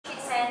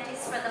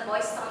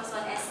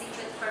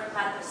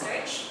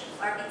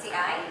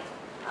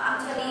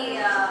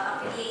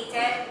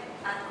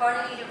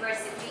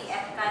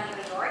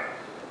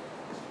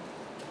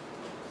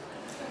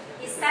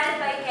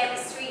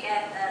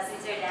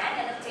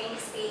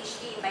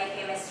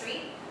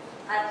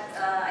at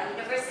a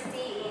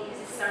university in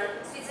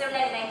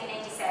Switzerland in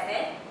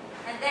 1997.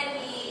 And then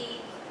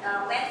he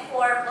went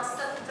for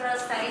postdoctoral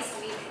studies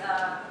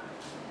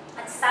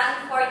at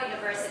Stanford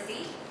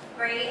University,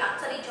 where he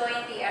actually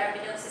joined the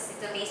Arabidopsis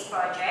database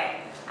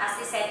project as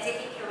the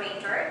scientific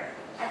curator.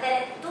 And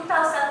then in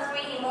 2003,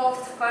 he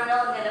moved to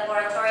Cornell in the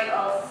laboratory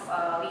of,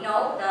 we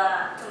know,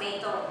 the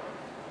tomato,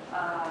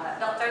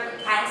 Dr.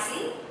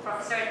 Tansley,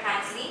 Professor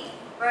Tansley,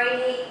 where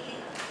he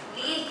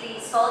leads the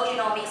Sol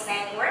Genomics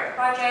Network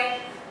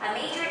project, a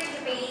major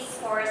database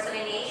for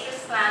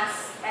solanaceous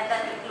plants, and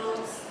that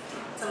includes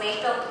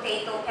tomato,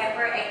 potato,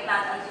 pepper,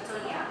 eggplant, and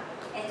petunia.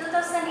 In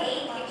 2008,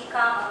 he became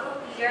a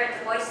group leader at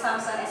the Boyce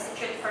Thompson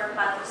Institute for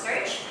Plant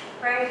Research,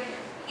 where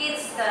he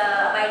is the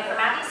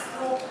bioinformatics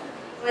group,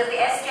 with the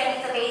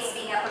SGen database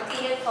being a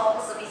continued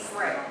focus of his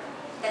work.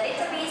 The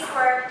database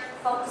work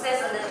focuses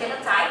on the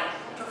genotype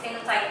to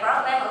phenotype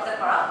problem of the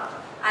crop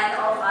and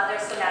of other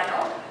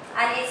Solano,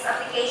 and its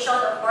application,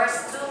 of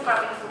course, to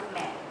crop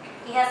improvement.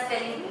 He has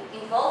been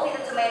involved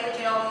in the tomato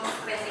genome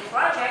sequencing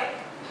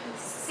project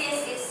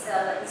since its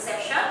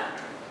inception,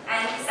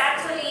 and he's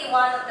actually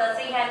one of the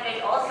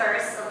 300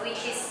 authors, of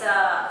which is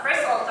the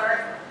first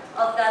author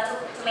of the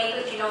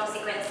tomato genome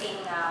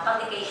sequencing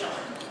publication.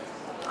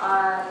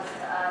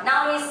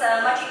 Now he's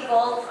much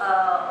involved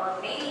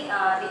on many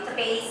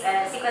database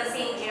and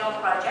sequencing genome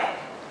project,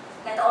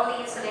 not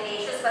only in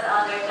solanaceous but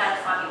other plant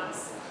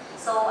families.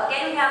 So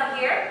again, we have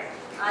here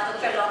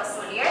Dr. Lukas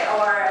Mueller,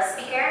 our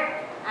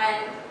speaker,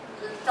 and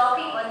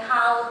talking on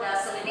how the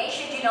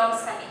Solanaceae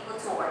genomes can be put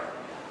to work.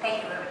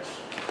 Thank you very much.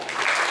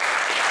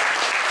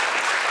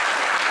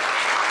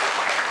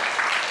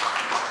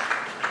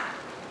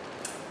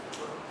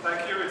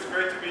 Thank you. It's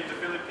great to be in the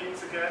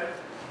Philippines again.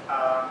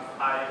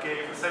 I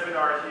gave a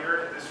seminar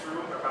here in this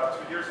room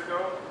about 2 years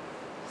ago.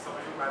 Some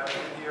of you might have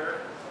been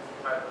here, some of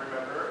you might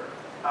remember.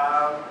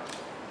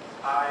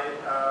 I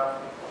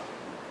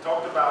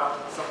talked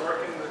about some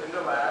work in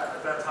the lab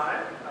at that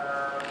time,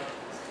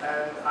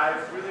 and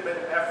I've really made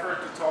an effort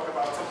to talk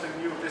about something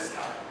new this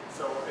time.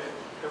 So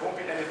there won't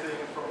be anything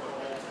from the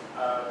old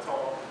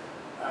talk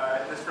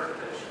in this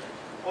presentation.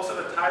 Also,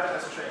 the title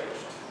has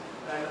changed,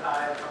 and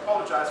I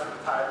apologize for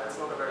the title. It's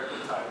not a very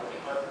good title,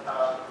 but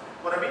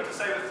what I mean to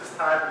say with this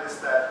title is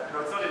that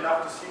it's not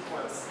enough to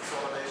sequence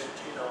Solanaceae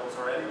genomes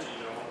or any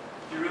genome.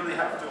 You really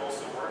have to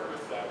also work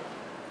with them,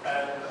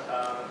 and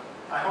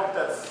I hope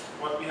that's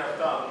what we have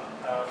done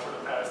for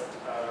the past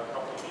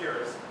couple of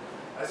years.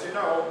 As you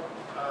know,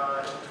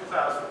 in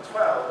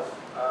 2012,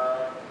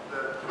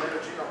 the tomato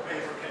genome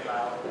paper came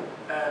out,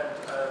 and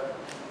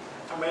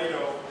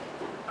tomato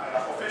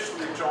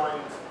officially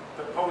joined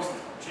the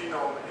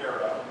post-genome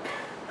era.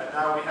 And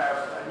now we have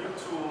a new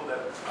tool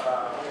that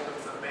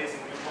opens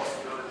amazing new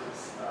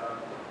possibilities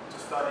to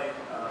study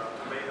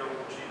tomato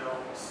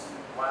genomes,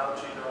 wild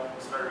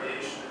genomes,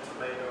 variation in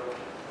tomato,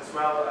 as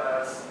well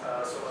as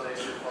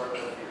Solanaceae further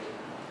afield.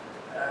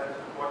 And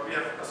what we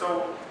have,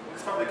 so in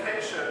this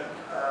publication,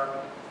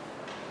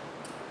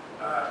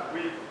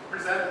 we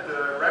presented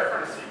the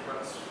reference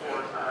sequence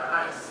for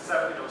Heinz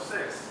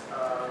 1706,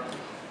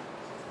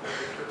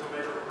 the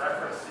tomato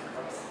reference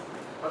sequence.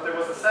 But there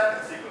was a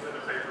second sequence in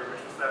the paper,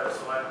 which was that of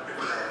Solanaceae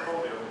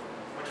portfolio,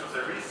 which was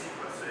a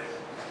resequencing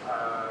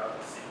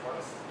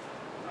sequence,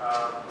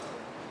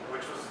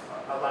 which was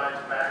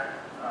aligned back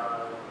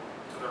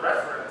to the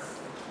reference,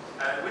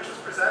 and which was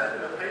presented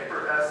in the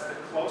paper as the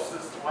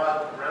closest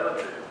wild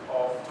relative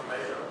of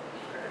tomato.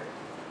 Okay.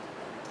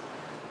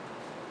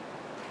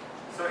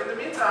 So in the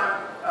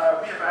meantime,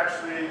 we have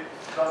actually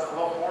done a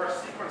lot more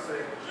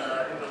sequencing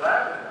in the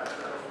lab,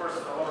 and of course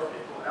a lot of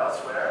people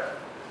elsewhere.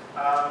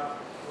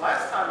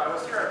 Last time I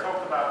was here, I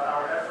talked about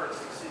our efforts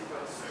to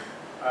sequence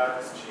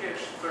this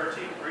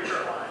GH13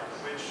 breeder line,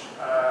 which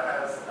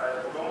has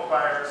a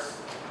glomovirus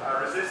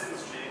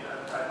resistance gene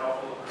and a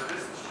novel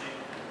resistance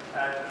gene.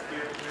 And we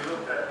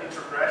looked at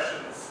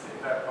introgressions in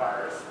that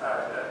virus,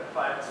 that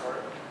plant,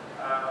 sorry.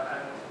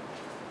 And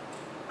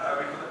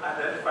we could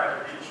identify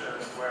the region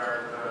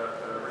where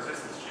the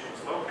resistance gene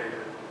was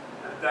located.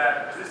 And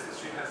that resistance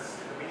gene has,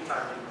 in the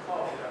meantime, been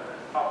cloned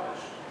and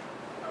published,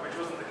 which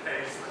wasn't the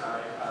case when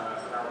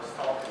I was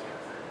talking, I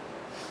think.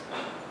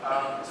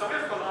 So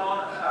we've gone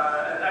on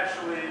and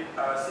actually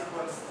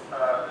sequenced,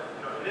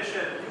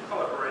 initiated new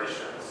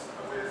collaborations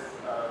with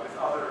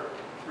other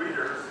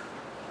breeders,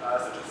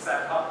 such as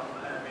Sam Hutton,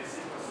 and we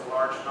sequenced a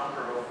large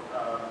number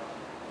of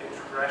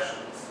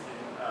introgressions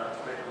in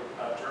tomato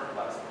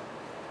germplasm.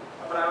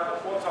 But I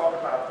won't talk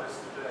about this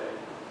today.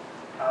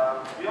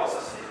 We also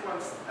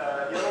sequenced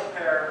yellow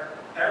pear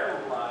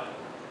heirloom line,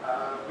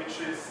 which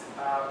is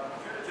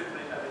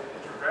putatively an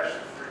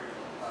introgression-free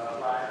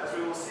line. As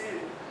we will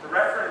see, the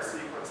reference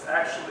sequence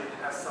actually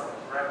has some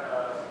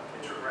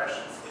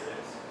introgressions in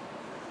it.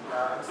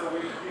 So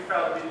we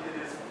felt it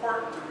is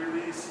important to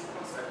really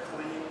sequence a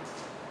clean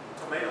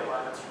tomato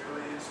line that's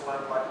really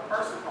Solanaceae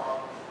persicon,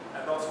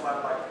 and not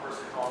Solanaceae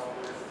persicon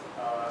with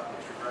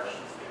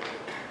introgressions in it.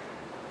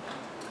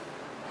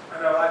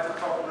 And I'd like to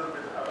talk a little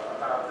bit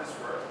about this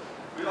work.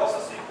 We also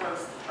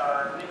sequenced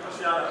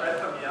Nicotiana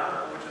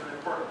bentamiana, which is an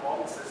important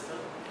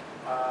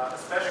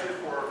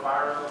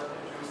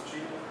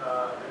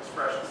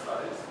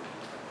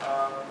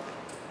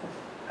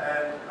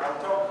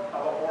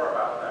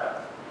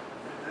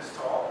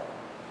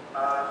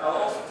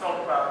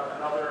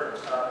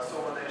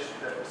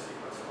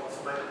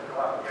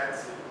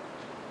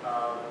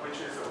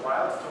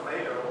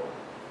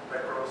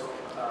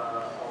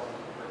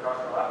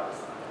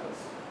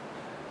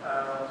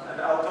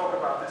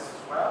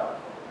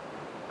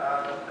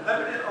And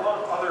then we did a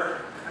lot of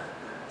other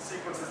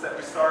sequences that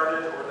we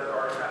started or that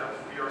are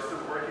we are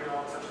still working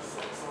on, such as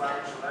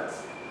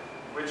Solanaceae,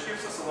 which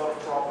gives us a lot of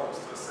problems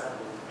to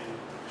assemble, to be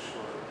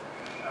sure.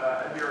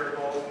 And we are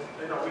involved,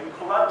 we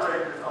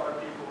collaborate with other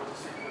people to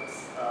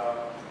sequence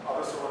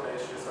other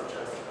Solanaceae, such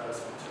as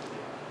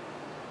Spatunia.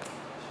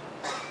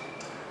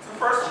 So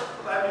first,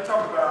 let me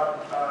talk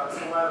about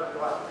Solanaceae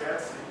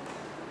Galapagosii.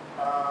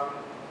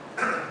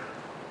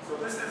 So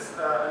this is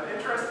an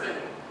interesting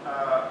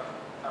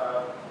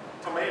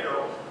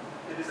tomato.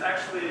 It is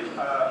actually an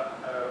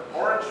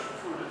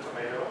orange-fruited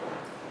tomato.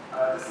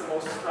 This is the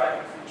most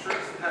striking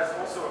features. It has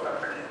also a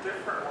pretty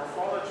different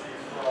morphology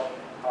from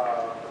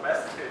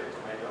domesticated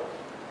tomato.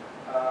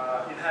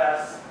 It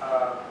has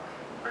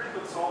pretty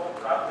good solvent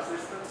drought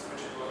resistance,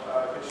 which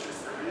is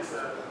the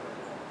reason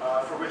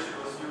for which it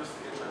was used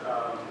in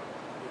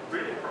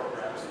breeding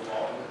programs a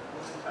lot.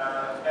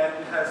 And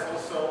it has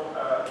also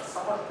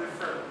somewhat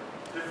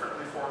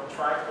differently formed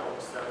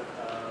trichomes than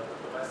the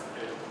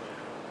domesticated tomato.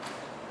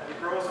 And it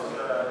grows on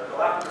the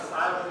Galapagos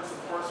Islands, of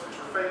course, which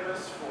are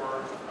famous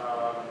for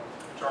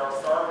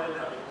Charles Darwin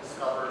having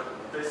discovered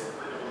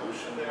basically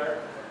evolution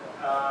there.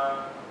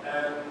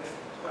 And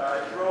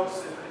it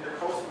grows in the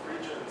coastal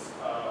regions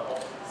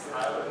of these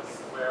islands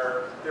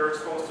where they're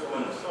exposed to a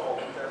lot of salt.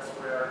 That's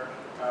where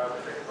we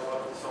think a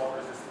lot of the salt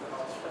resistance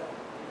comes from.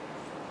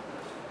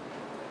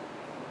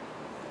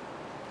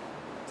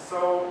 So,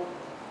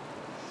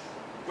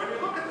 when we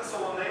look at the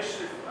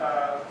Solanaceae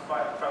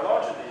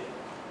phylogeny,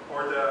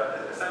 or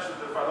essentially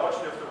the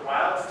phylogeny of the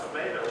wild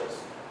tomatoes,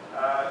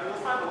 you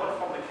will find a lot of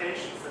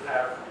publications that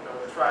have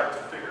tried to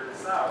figure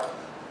this out.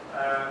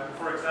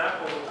 For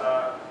example,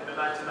 in a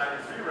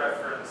 1993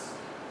 reference,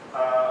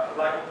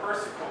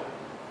 Lycopersicum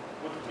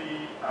would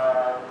be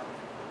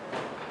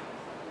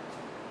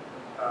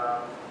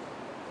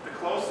the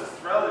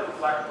closest relative of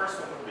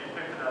Lycopersicum would be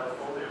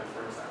Pimpinellifolium,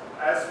 for example,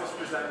 as was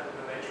presented in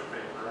the Nature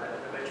paper. Right?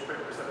 The Nature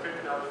paper is that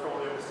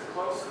Pimpinellifolium is the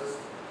closest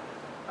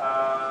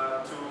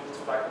to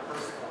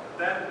Lycopersicum.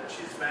 Then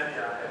Cheesemanii,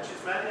 and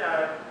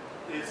Cheesemanii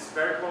is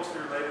very closely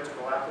related to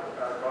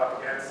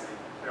Galapagosii.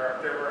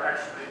 They were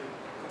actually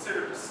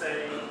considered the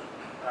same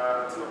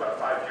until about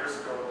 5 years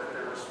ago, that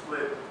they were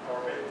split,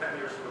 or maybe 10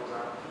 years ago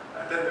now,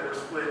 and then they were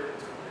split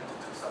into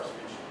two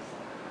subspecies.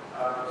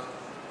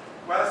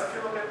 Whereas if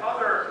you look at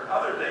other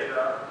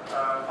data,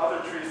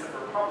 other trees that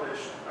were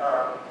published,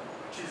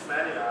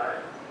 Cheesemanii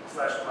 /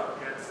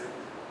 Galapagosii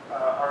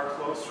are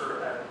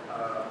closer at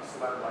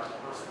Solanaceae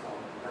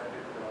than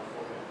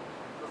Pimpinellifolium.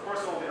 Of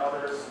course, all the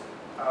others,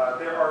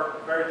 they are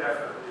very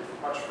definitely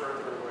much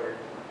further away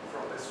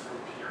from this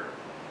group here.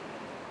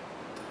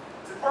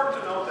 It's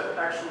important to note that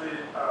actually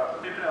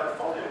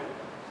Pimpinellifolium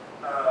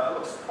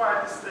looks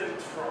quite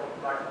distinct from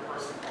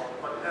Lycopersicum,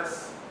 but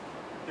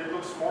it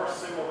looks more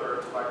similar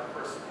to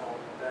Lycopersicum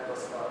than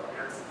does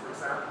Galapagosii. For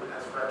example, it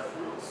has red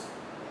fruits,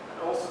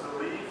 and also the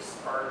leaves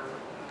are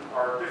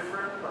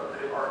different, but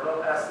they are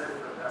not as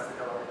different as the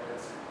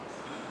Galapagosii.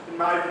 In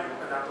my view,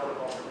 and I'm not a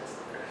botanist,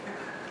 okay?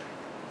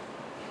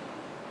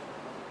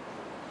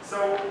 So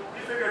we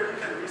figured we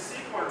can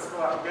resequence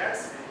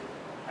Galapagosii,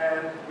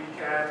 and we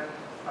can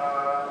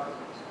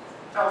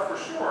tell for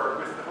sure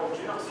with the whole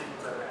genome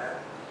sequence that we had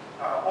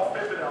of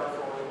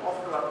Pimpinellifolium, of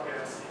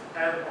Galapagosii,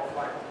 and of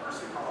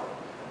Lycopersicum,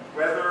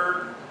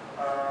 whether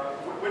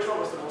which one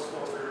was the most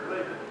closely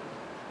related.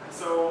 And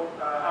so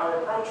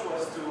our approach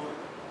was to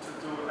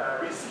do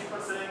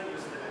resequencing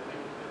using an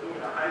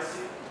Illumina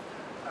HiSeq,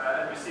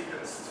 and we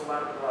sequenced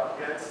Solanaceae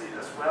Galapagosii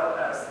as well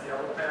as the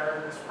yellow pair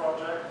in this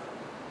project.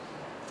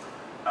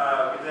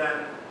 We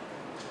then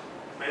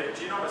made a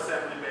genome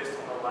assembly based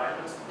on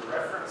alignments to the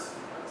reference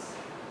sequence,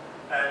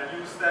 and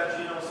used that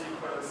genome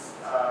sequence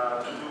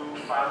to do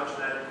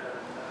phylogenetic and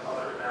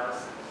other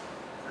analysis.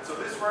 And so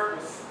this work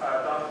was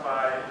done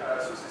by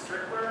Susie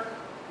Strickler,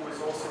 who is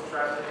also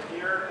traveling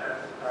here, and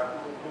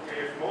who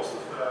gave most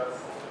of the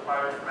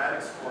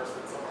bioinformatics course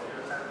that some of you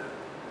attended.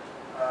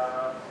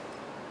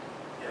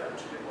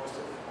 She did most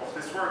of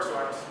this work, so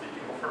I'm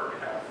speaking on her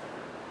behalf.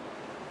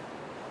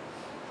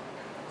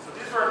 So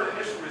these were the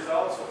initial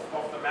results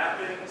of the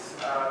mappings.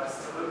 This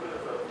is a little bit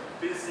of a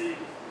busy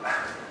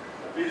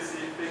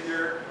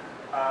figure,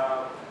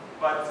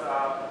 but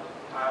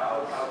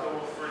I'll go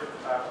through it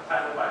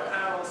panel by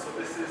panel. So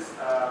this is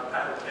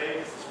panel A.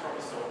 This is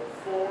chromosome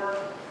 4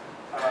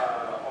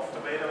 of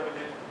tomato.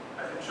 I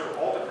didn't show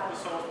all the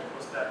chromosomes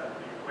because that would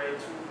be way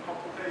too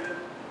complicated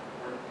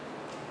or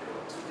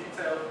too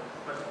detailed.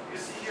 But you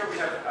see here we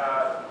have,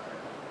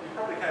 you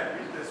probably can't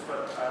read this,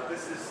 but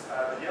this is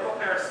the yellow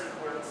pair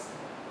sequence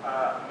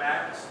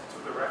mapped to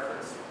the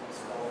reference sequence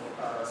of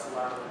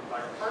Solanaceae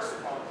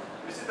Lycopersicum.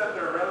 You see that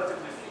there are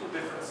relatively few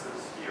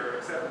differences here,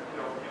 except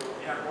you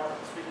have one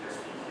conspicuous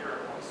peak here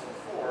in chromosome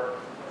 4,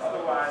 but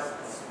otherwise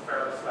it's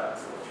fairly flat.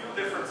 So a few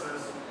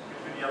differences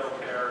between yellow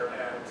pair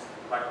and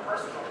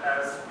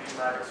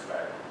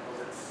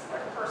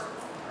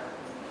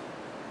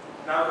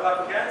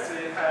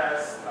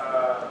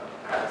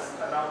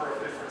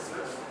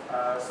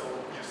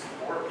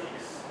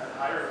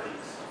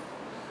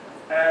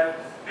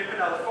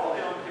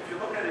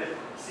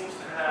seems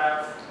to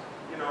have,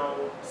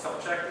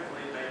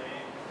 subjectively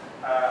maybe,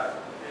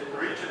 in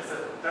regions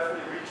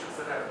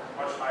that have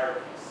much higher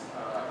peaks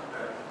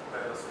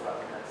than the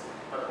Solanaceae,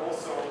 but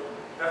also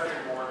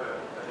definitely more than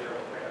the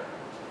yellow pair.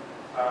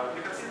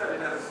 You can see that it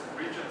has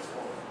regions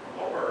of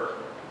lower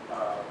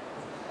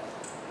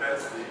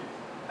density,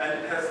 and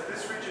it has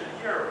this region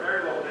here of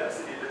very low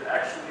density that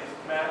actually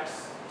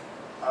maps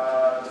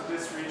to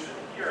this region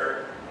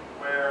here,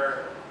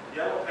 where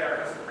yellow pair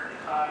has a pretty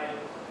high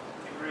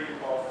degree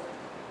of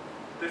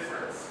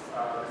difference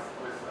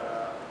with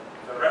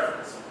the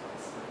reference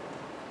sequence.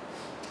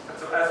 And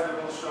so, as we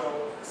will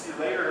see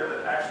later,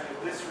 that actually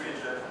this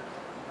region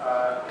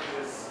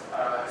is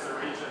a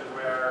region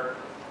where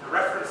the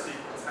reference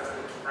sequence has an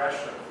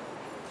expression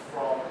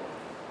from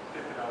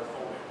Pipinel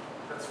folding.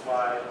 That's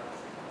why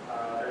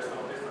there's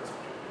no difference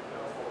between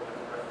Pipinel folding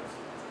and the reference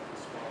sequence at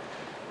this point.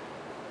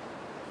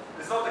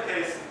 It's not the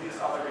case in these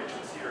other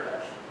regions here,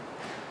 actually.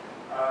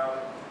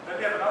 Then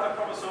we have another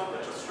chromosome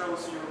that just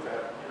shows you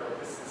that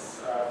this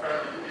is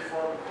fairly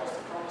uniform across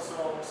the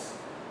chromosomes.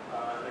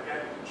 And again,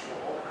 we can show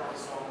all the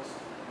chromosomes.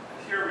 And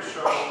here we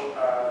show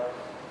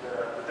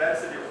the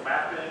density of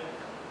mapping.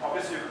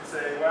 Obviously, you could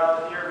say,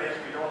 well, here maybe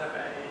we don't have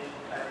any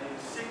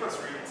sequence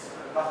reads,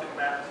 nothing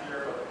mapped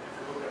here. But if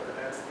you look at the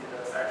density,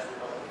 that's actually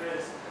not the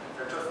case.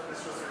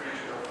 This was a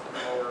region of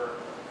lower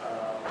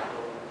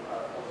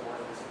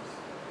polymorphisms.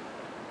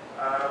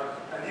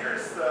 And here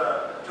is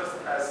just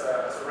as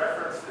a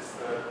reference, is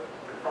the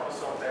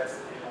chromosome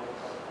density on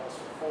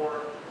chromosome 4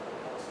 or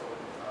chromosome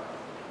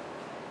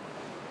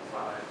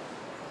 5.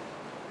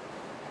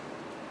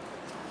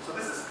 So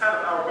this is kind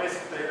of our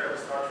basic data we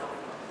start from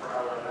for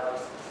our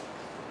analysis.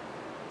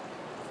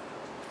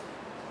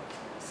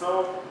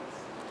 So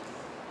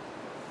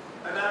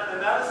an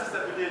analysis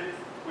that we did,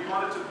 we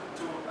wanted to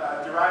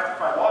derive the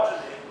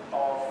phylogeny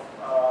of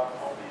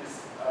these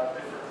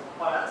different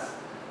plants.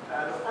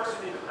 And of course,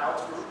 you need an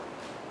outgroup.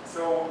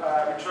 So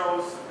we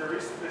chose the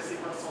recently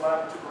sequenced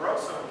Solanaceae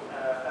tuberosum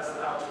as an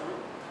outgroup.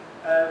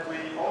 And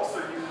we also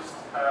used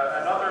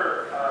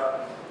another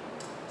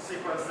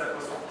sequence that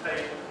was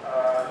obtained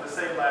in the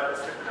same lab as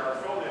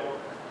Pipinellifolio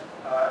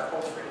at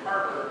Cold Spring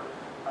Harbor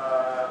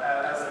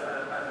as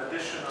an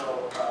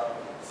additional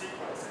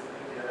sequence in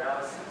the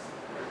analysis.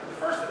 And the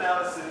first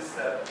analysis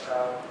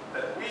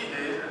that we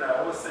did, and I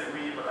always say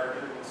we, but I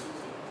really mean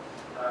Susie,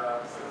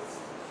 so it's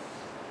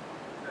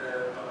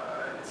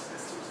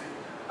Susie.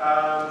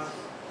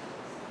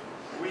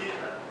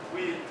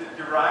 We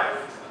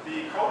derived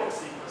the coding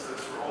sequences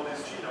for all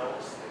these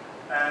genomes,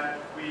 and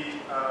we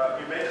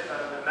made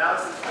an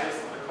analysis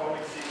based on the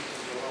coding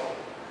sequences alone.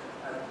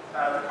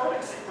 And the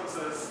coding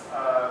sequences,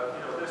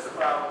 there's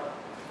about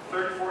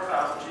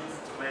 34,000 genes in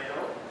tomato,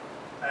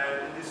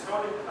 and in these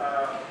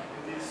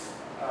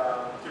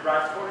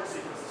derived coding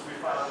sequences, we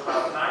found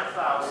about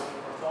 9,000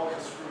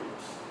 orthologous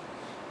groups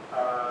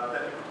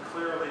that you could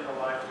clearly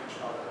align to each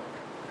other,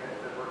 okay,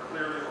 that were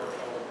clearly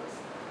orthologous.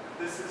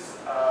 This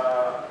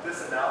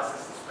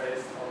analysis is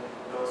based on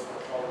those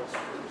orthologous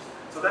groups.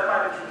 So that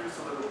might introduce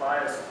a little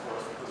bias, of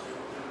course, because we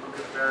look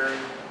at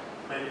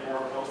maybe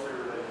more closely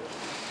related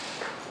genes.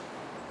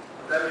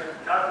 But then we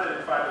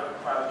calculated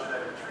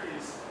phylogenetic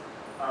trees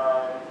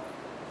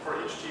for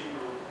each gene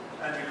group,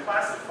 and we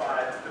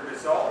classified the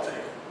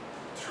resulting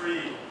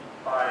tree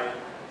by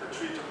the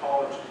tree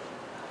topology.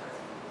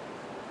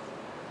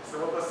 So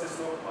what does this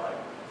look like?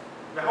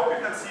 I hope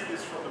you can see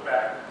this from the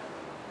back.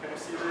 Can you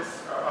see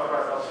this?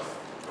 Otherwise, I'll just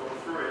go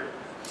through it.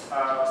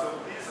 So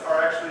these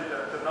are actually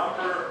the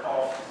number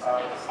of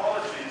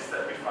topologies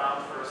that we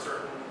found for a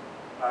certain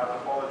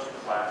topology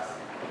class.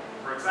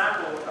 For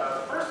example,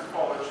 the first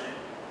topology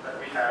that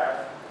we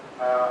have,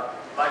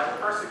 like the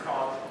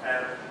Persicon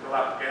and the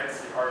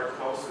Galapagos, are the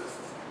closest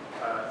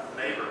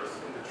neighbors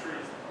in the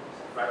tree.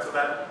 Right? So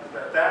that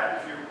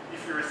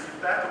if you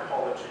receive that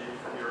topology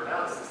from your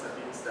analysis, that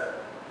means that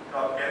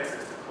Galapagos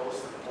is the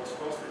most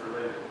closely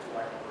related to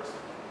like the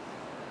Persicon.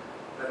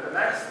 Then the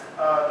next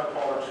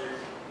topology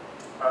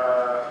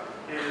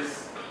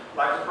is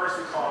like the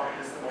Persicon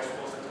is the most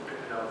close to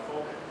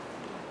Pipinellifolio.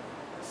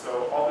 So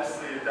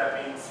obviously that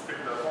means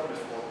Pipinellifolio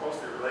is more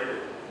closely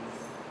related.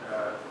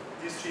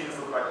 These genes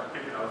look like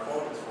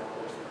Pipinellifolio is more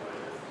closely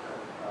related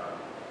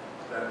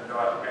than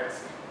Galapagos.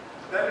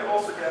 Then you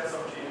also get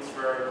some genes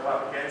where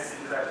Galapagos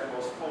is actually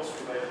most closely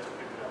related to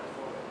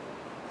Pipinellifolio.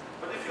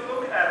 But if you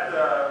look at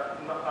the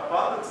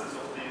abundances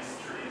of these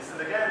trees,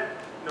 and again,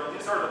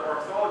 these are the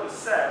orthologous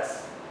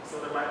sets, so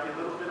there might be a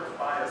little bit of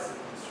bias in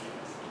these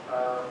trees.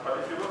 But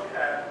if you look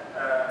at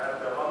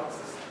the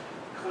abundances,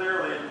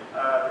 clearly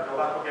the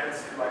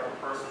Galapagos, like the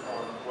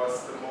Persicon,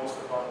 was the most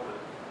abundant.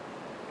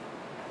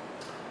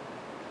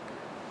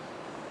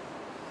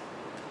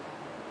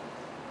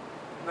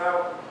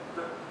 Now,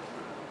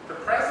 the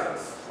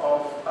presence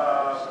of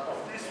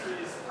these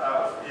trees,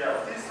 of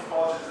these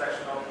topologies is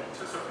actually not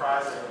too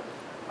surprising,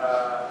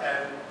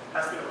 and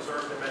has been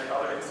observed in many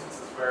other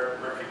instances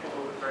where people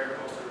look at very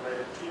closely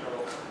related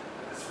genomes.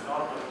 And this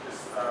phenomenon is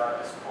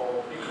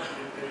called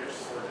lineage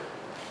sorting.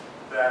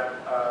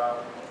 That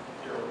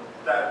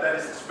that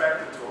is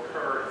expected to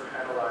occur if you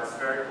analyze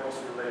very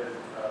closely related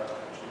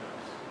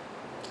genomes.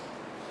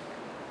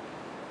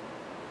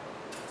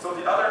 So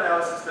the other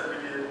analysis that we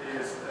did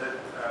is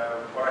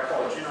what I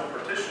call genome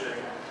partitioning,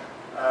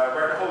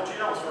 where the whole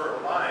genomes were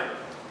aligned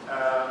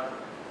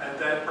and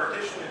then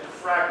partitioned into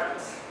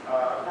fragments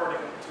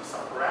according to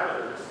some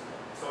parameters,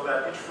 so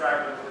that each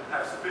fragment would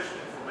have sufficient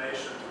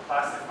information to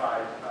classify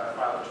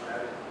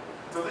phylogenetically.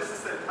 So this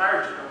is the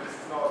entire genome. This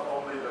is not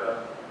only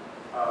the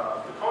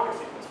coding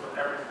sequence, but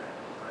everything.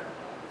 Right?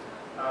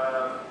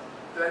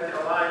 Then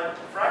the aligned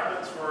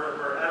fragments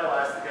were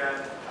analyzed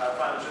again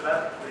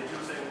phylogenetically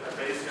using a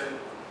Bayesian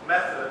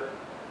method,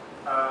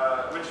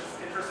 which is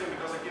interesting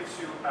because it gives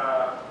you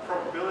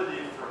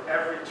probability for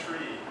every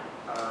tree,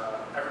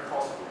 every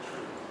possible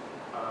tree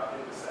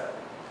in the set.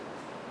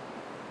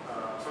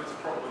 So it's a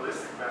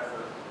probabilistic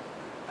method.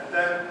 And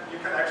then you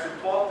can actually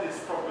plot these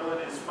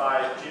probabilities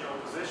by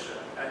genome position.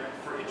 And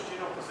for each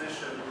genome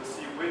position, you will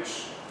see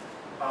which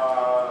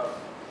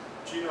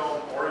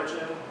genome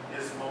origin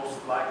is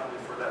most likely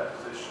for that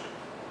position.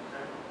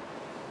 Okay?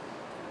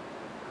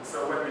 And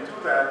so when we do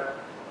that,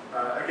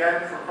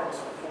 again for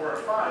chromosome 4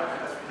 and 5,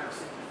 as we have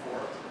seen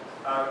before,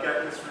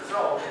 get this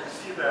result, you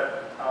see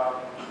that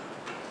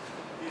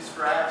these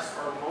graphs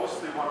are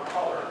mostly one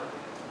color.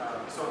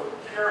 So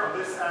here on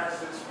this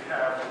axis we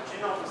have the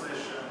genome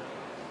position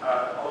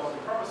along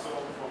the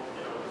chromosome from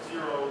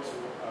 0 to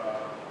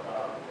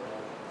a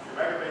few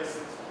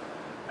megabases,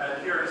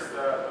 and here is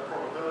the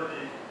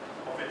probability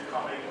of it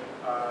coming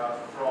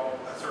from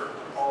a certain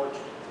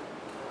topology,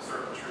 a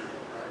certain tree.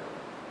 Right?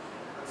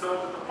 And so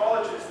the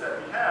topologies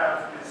that we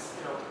have is,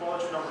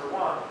 topology number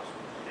 1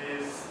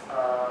 is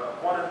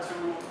 1 and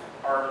 2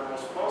 are the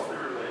most closely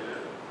related,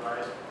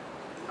 right?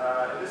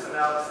 In this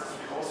analysis,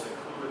 we also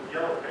included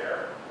yellow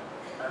pair,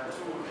 and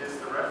 2 is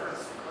the reference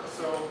sequence.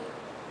 So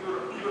you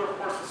would of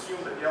course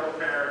assume that yellow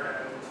pair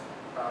and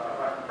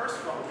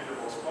Persicon would be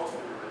the most closely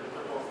related.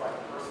 They're both like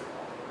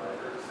Persicon, right?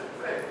 They're the same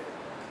thing.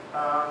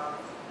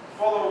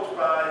 Followed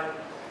by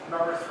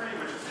number 3,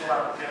 which is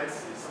Galapagos.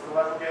 So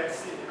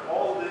Galapagos in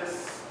all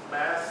this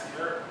mass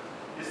here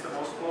is the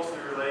most closely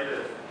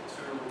related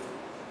to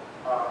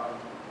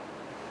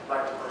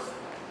Persicon.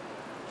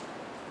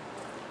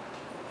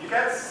 You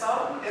get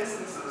some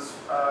instances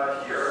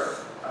here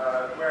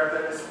where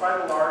there is quite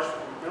a large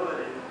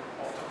probability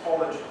of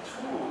topology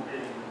 2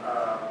 being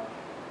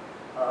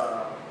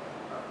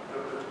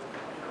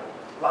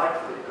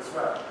likely as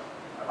well.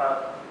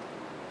 About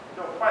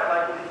quite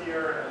likely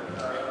here and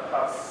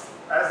about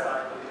as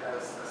likely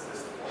as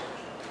this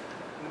topology.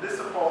 In this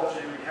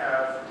topology we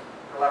have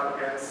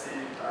Galapagos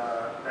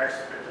next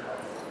to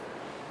Pinterest.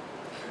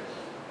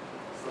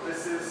 So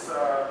this is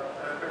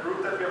a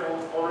group that we have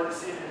already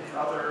seen in the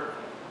other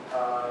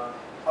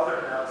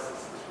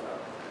analysis as well.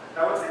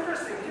 Now what's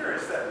interesting here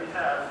is that we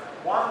have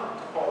one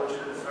topology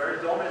that is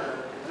very dominant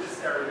in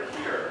this area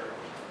here.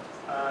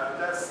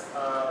 That's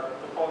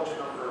topology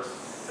number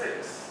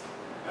 6.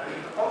 And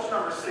in topology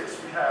number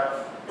 6 we have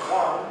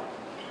 1,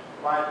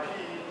 YP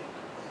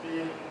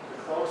being the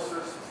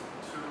closest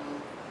to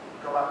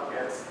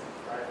Galapagos,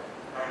 right?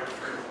 Number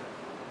 3.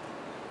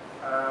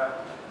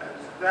 And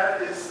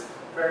that is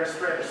very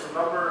strange. So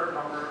number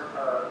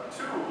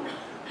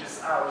 2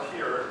 is out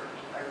here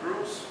and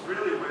groups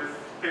really with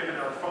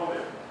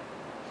Pimpinellifolium.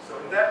 So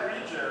in that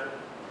region,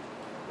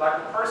 the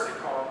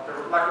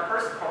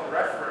Persicon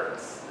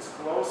reference is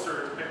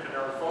closer to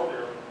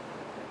Pimpinellifolium,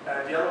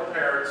 and yellow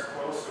pair is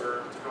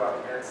closer to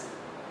Galapagos.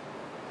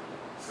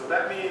 So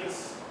that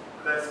means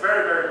that's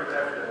very, very good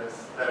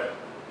evidence that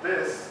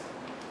this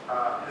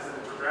is an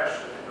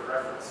introgression in the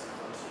reference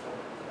sequence from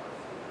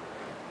Pimpinellifolium.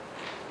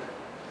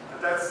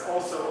 And that's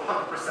also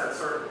 100%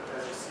 certain,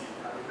 as you see.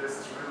 I mean, this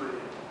is really,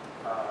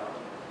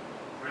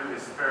 really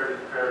very,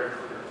 very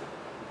clear.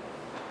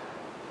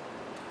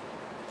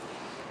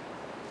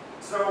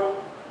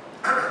 So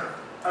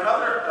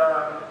another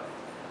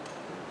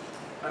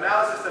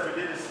analysis that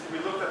we did is we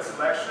looked at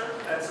selection,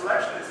 and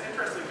selection is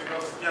interesting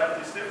because you have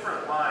these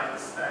different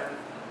lines, and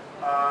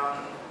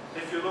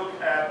if you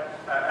look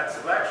at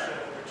selection,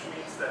 which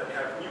means that we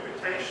have new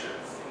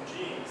mutations in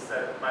genes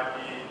that might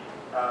be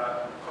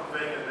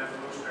conveying an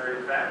evolutionary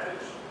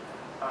advantage,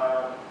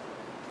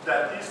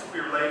 that these could be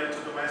related to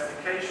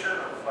domestication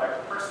of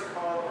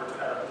Persicon or to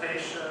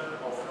adaptation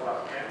of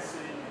Galapagos.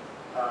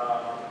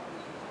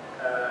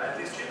 And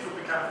these genes would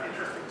be kind of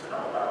interesting to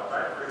know about,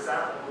 right? For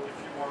example, if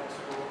you want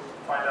to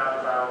find out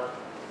about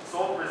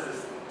salt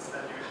resistance,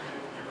 then you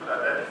could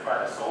identify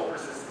the salt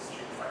resistance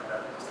genes like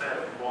that because they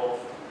have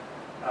evolved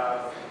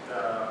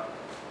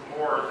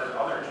more than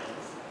other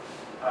genes.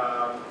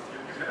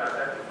 You can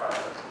identify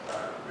them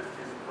with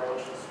these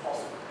approaches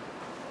possibly.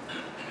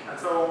 And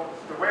so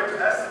the way to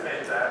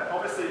estimate that,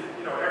 obviously,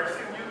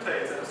 everything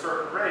mutates at a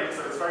certain rate,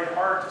 so it's very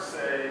hard to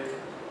say,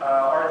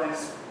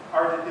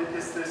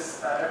 is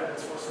this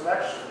evidence for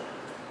selection?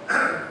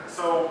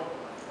 So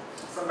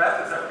some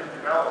methods have been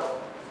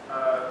developed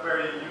where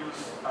you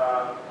use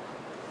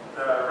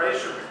the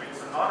ratio between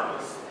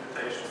synonymous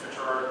mutations, which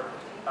are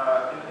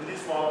in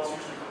these models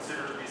usually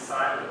considered to be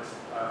silent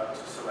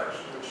to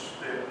selection, which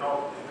they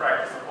not in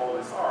practice not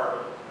always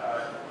are,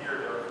 but here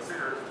they are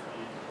considered to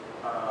be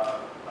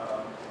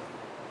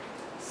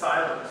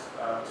silent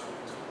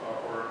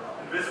or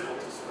invisible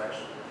to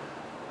selection,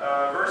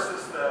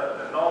 versus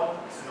the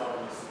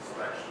non-synonymous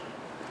selection.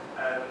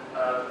 And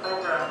the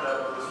program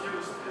that was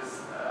used is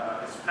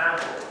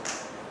PANDLE.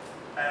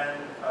 And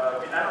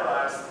we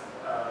analyzed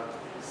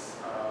these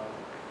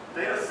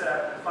data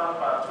set and found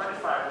about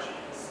 25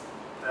 genes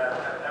that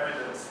have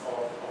evidence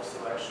of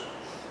selection.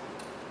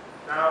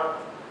 Now,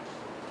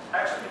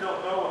 actually, we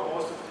don't know what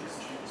most of these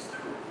genes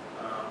do,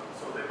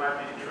 so they might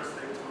be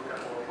interesting to look at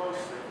more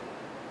closely.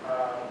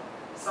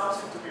 Some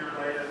seem to be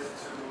related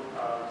to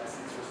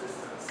disease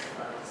resistance.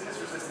 Disease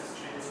resistance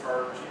genes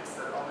are genes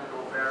that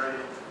undergo very,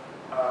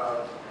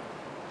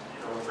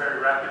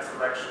 very rapid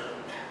selection,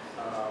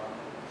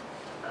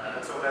 and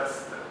so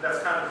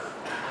that's kind of,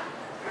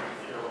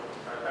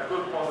 a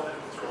good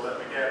positive control that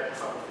we get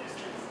some of these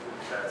genes in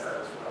that set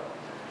as well.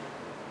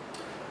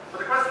 But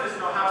the question is,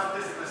 how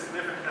statistically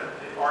significant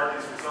are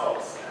these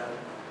results? And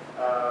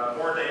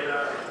more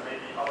data and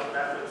maybe other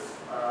methods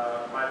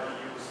might be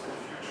used in the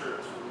future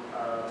to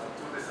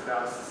do this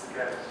analysis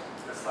again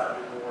in a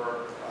slightly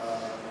more,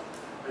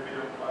 maybe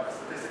a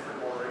statistically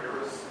more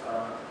rigorous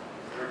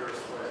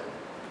way.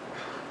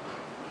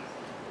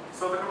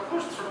 So the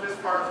conclusions from this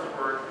part of the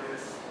work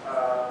is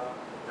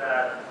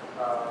that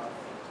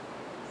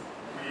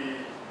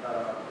we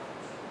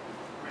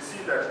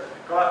see that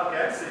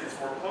Galapagos is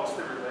more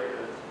closely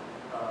related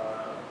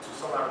to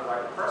someone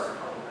like a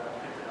persicone than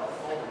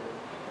Pimpinella.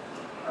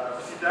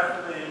 We see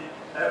definitely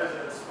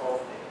evidence of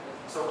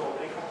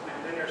so-called incomplete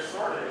lineage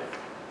sorting,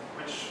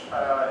 which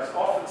is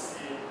often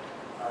seen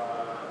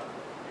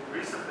in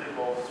recently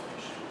evolved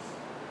species,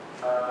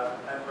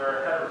 and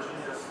where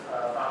heterogeneous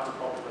founded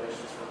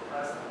populations were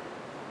present.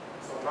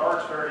 So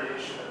large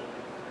variation in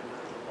the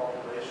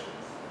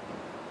populations.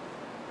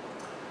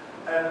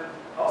 And I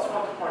also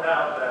want to point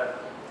out that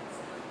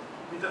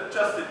we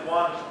just did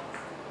one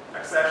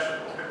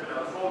accession of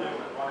Pimpinella folium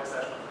and one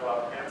accession of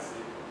Galapagos.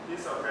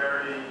 These are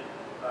very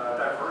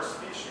diverse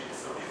species,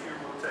 so if you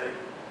would take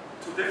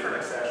two different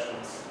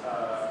accessions,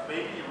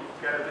 maybe you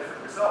would get a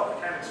different result.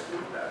 We can't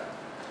exclude that.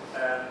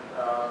 And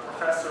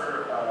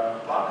Professor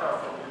Blanca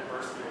from the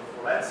University of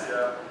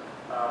Valencia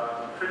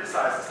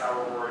criticizes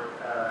our work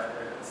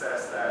and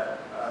says that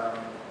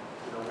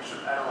we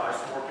should analyze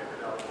more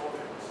Pimpinella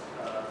foliums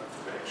to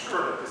make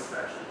sure that this is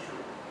actually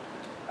true.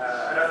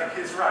 And I think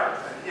he's right.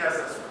 And he has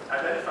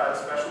identified a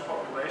special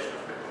population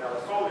of Pimpinella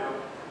folium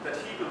that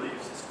he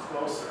believes is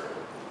closer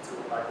to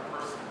like a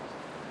person.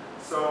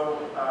 So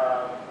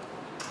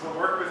we'll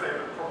work with him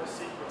and probably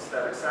sequence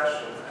that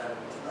accession and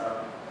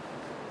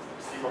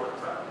see what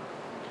comes out.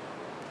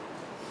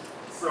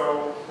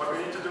 So what we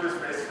need to do is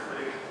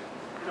basically,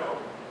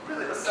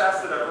 really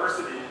assess the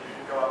diversity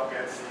in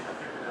Galapagos and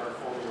Pimpinella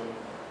folium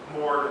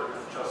more than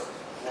with just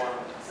one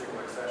single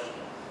accession.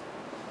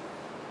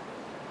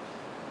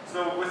 So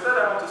with that,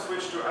 I want to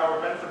switch to our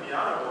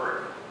Benthamiana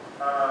work.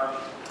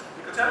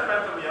 Nicotiana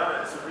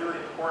benthamiana is a really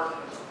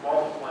important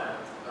model plant,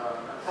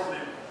 and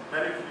probably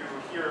many of you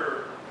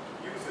here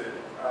use it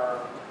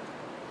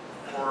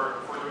for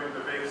doing the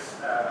Biggs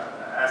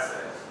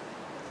assays.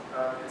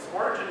 Its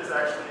origin is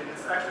actually an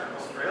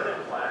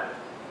Australian plant,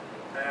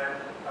 and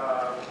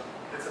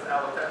it's an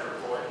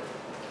allotetraploid.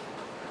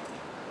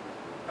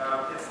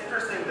 It's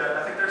interesting that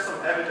I think there's some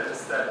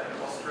evidence that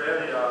in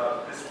Australia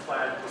this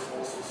plant was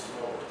also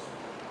smoked.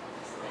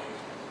 So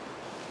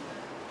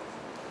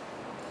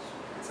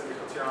it's a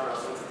Nicotiana,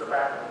 so it's a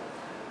tobacco.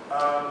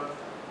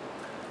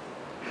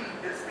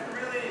 It's been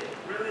really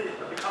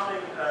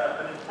becoming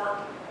an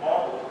important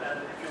model, and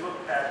if you look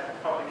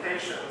at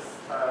publications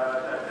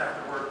that have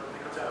the word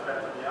Nicotiana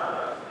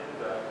benthamiana in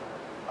them,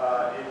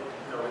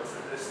 it's a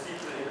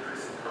steeply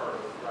increasing curve,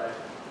 right?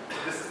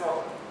 This is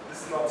not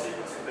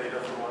sequencing data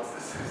for once.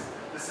 This is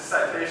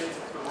citations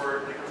of the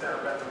word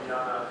Nicotiana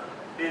benthamiana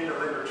in the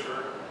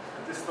literature.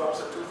 And this stops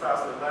at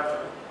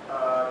 2011,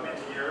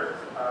 mid-year,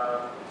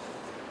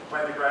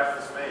 when the graph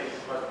is made.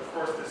 But of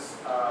course,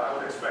 I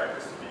would expect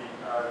this to be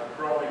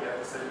growing at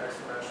the same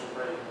exponential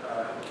rate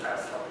in the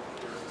past couple of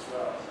years as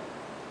well.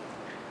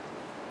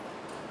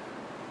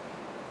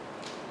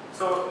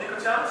 So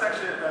Nicotiana is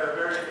actually a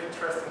very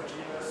interesting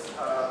genus.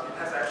 It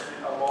has actually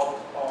a lot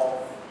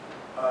of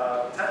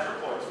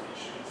tetraploid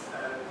species,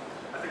 and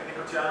I think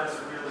Nicotiana is a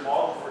real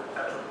model for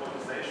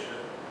tetraploidization.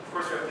 Of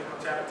course, you have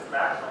Nicotiana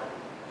tobacco,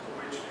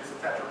 which is a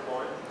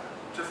tetraploid,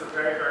 which is a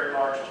very, very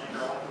large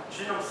genome.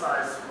 Genome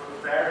size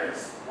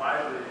varies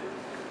widely in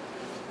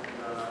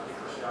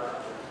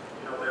Nicotiana.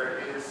 There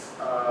is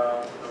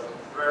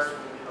varies from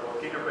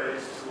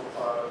gigabase to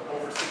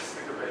over 6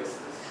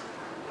 gigabases.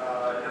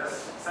 It has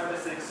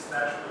 76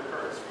 naturally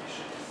occurring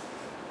species,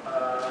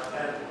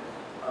 and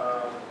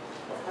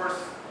of course,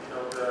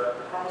 the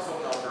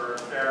chromosome number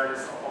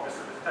varies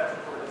obviously with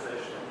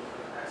tetraploidization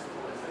and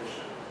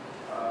hexaploidization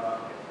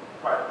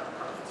quite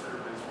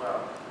considerably as well.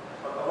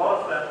 But a lot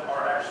of them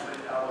are actually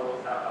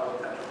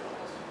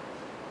allotetraploids.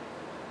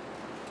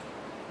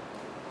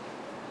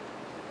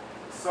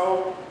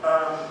 So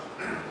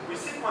we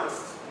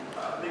sequenced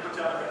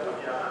Nicotiana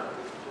bacteriana,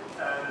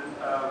 and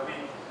we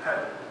had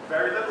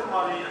very little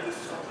money, and this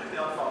is completely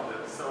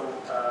unfunded. So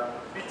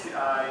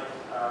BTI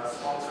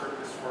sponsored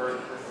this work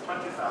with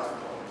 $20,000.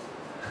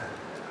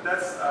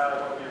 That's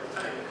what we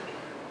obtained.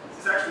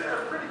 It's actually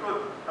a pretty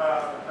good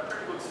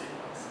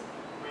sequence.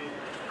 We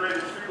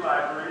created 3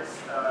 libraries,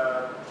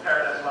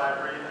 paired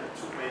library and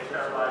 2 mate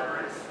pair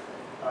libraries.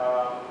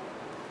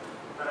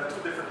 That had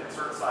 2 different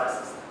insert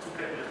sizes,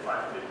 2 kb and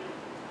 5 kb.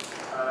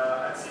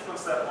 And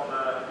sequenced that on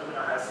the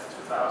Illumina HiSeq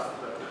 2000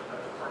 at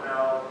the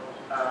Cornell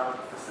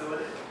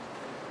facility.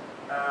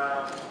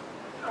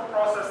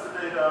 Process the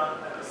data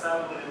and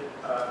assemble it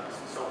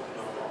using SOAP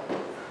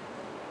Genome.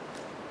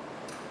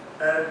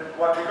 And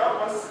what we got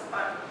was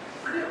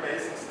pretty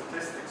amazing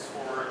statistics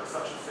for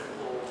such a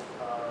simple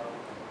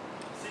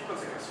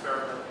sequencing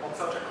experiment on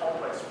such a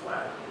complex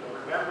plant.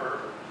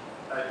 Remember,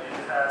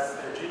 it has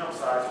a genome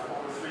size of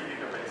over 3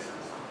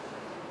 gigabases,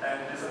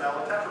 and it is an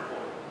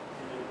allotetraploid,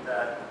 meaning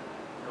that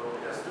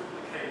it has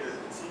duplicated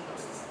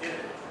sequences in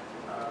it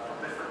from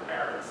different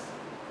parents.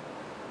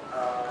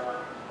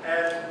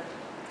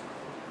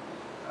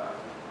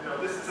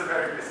 This is a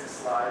very busy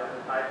slide,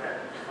 and I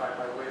can't find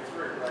my way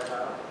through it right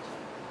now.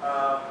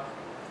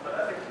 But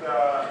I think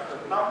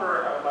the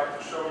number I would like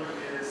to show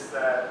you is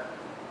that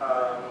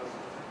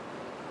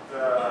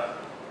the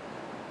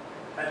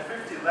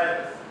N50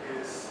 length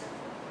is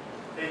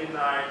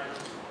 89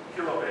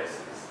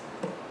 kilobases,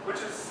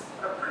 which is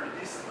a pretty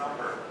decent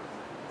number.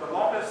 The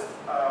longest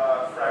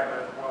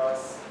fragment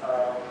was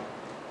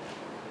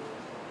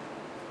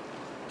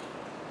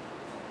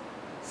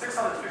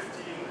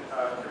 615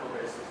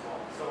 kilobases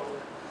long. So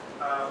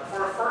for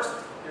a first,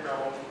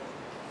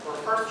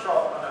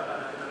 shot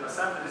in an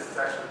assembly, this is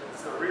actually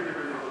a really,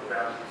 really good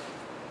value.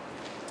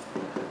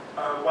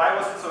 Why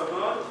was it so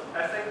good?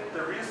 I think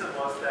the reason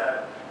was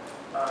that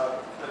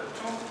the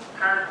 2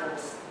 parental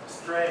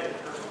strains,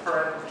 the 2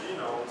 parental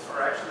genomes,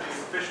 are actually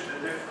sufficiently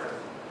different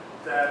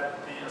that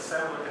the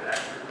assembler can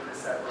actually really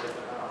separate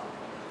them out.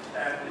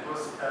 And it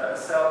was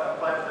a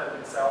plant that had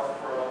been celled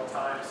for a long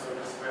time, so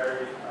there's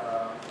very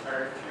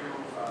few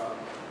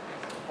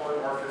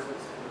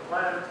polymorphisms in the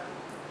plant,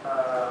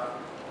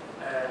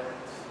 and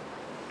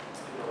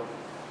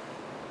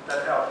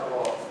that helped a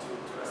lot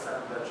to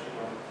assemble that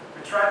genome.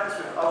 We tried this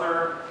with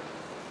other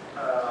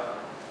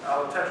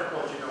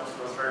allotetraploid genomes, so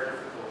it was very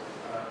difficult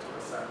to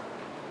assemble.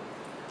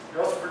 We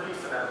also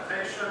produced an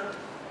annotation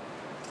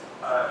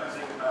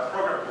using a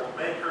program called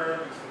Maker,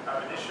 using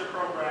ab initio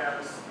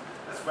programs,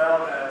 as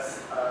well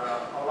as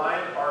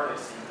aligned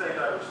RNA-seq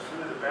data, which is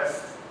really the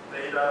best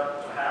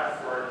data to have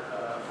for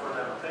an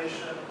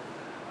annotation,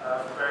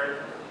 for very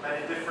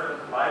many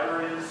different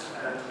libraries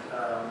and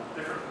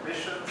different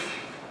conditions,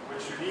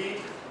 which you need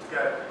to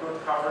get good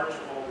coverage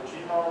of all the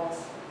genomes.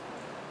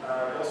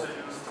 We also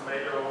use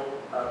tomato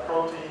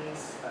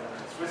proteins and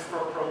Swiss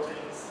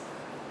proteins,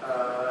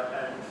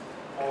 and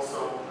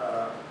also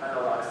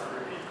analyze the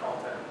repeat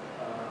content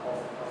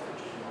of the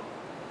genome.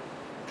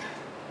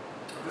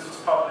 This was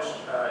published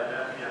in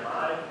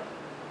NPMI,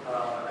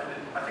 and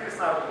I think it's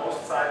now the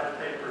most cited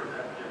paper in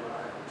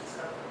NPMI, which is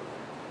kind of cool.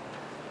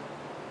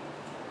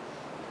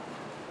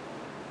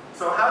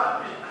 So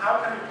how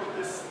can we put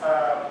this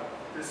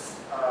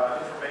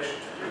information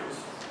to use?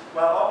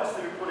 Well,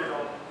 obviously we put it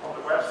on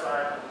the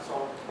website,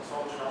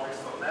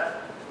 solanaceagenomics.net,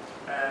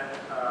 and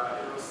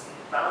it was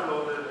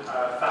downloaded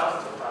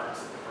thousands of times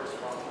in the first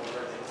month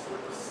already. So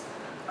it was,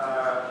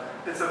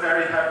 it's a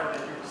very heavily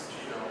used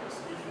genome. It's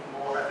even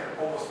more, I think,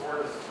 almost more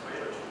than the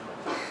tomato genome.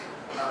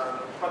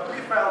 But we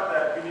felt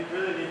that we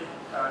really need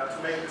to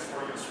make this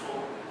more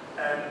useful,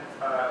 and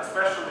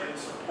especially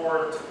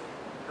support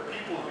the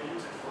people who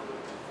use it for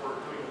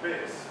doing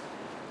VIGs.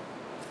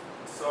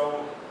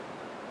 So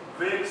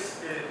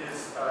VIGs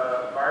is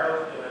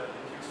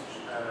viral-induced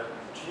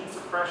gene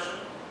suppression.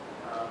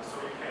 So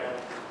you can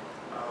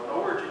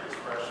lower gene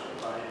expression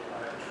by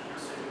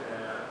introducing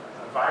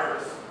a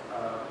virus.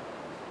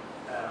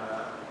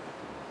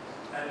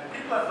 And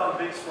people have done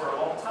VIGs for a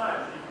long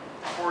time, even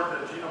before the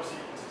genome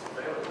sequence is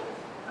available.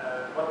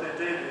 What they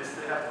did is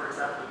they had, for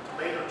example, a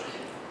tomato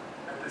gene,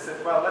 and they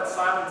said, well, let's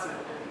silence it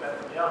in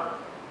Betamiana.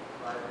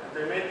 Right? And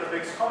they made the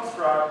VIGs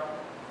construct,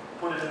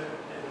 put it in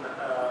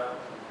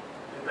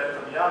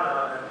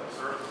Betamiana, and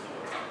observed the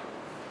phenotype.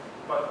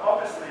 But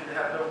obviously, they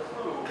had no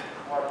clue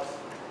what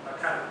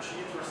kind of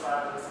genes were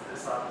silenced. Did they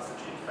silence a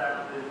gene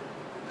family?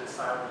 Did they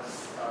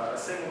silence a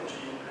single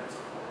gene, and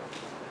so forth?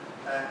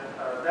 And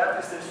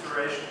that is the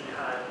inspiration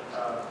behind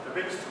the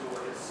VIGs tool,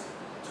 is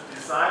to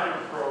design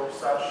your probe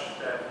such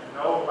that you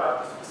know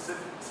about the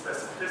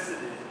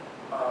specificity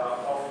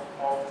of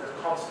the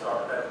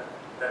construct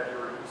that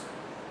you're using.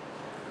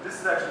 This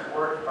is actually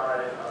work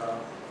by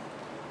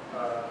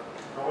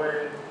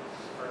Noé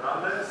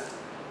Fernandez,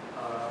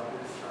 who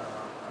is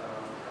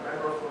a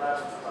member of the lab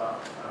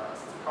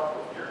since a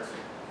couple of years.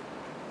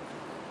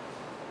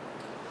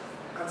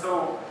 And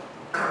so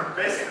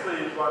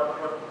basically what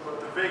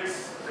the VIGs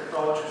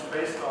technology is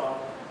based on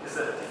is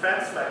a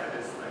defense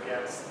mechanism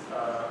against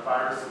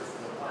viruses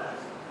in the plant.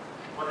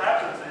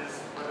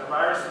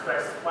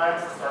 infects the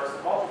plants, it starts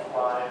to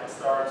multiply, and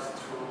starts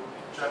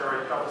to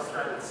generate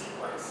double-stranded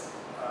sequence,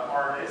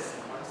 RNA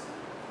sequence.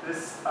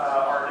 This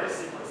RNA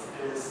sequence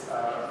is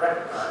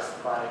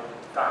recognized by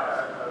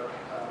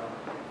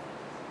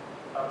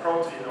a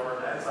protein or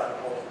an enzyme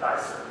called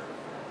dicer.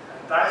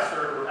 And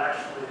dicer will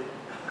actually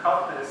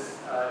cut this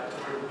into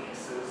little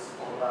pieces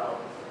of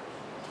about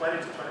 20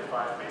 to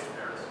 25 base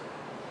pairs.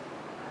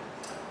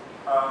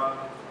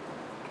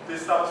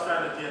 This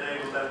double-stranded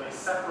DNA will then be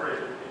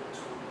separated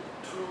into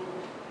two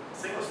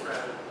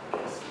single-stranded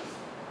pieces.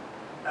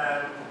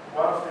 And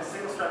one of these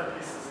single-stranded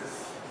pieces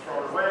is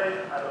thrown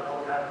away. I don't know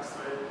what happens to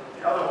it.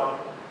 The other one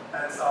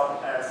ends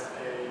up as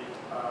a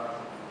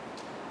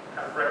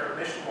kind of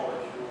recognition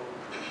molecule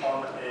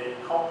on a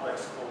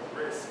complex called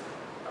RISC.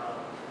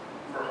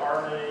 For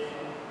RNA,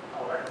 I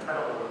don't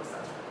know what it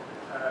stands for.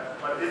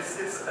 But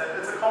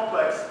it's a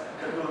complex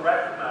that will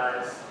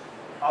recognize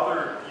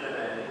other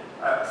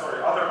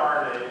other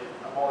RNA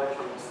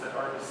molecules that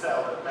are in the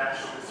cell that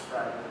match this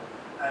fragment,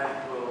 and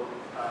it will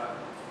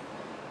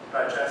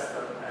digest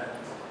them and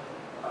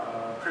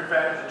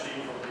prevent the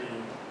gene from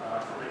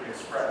being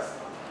expressed.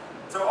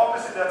 So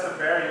obviously that's a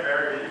very,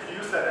 if you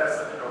use that as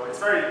it's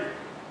very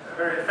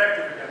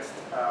effective against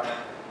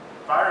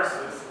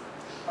viruses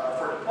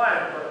for the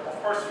plant, but of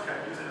course you can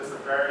use it as a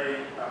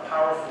very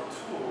powerful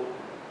tool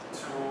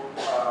to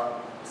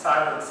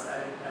silence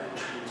any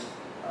gene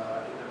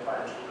in the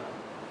plant genome.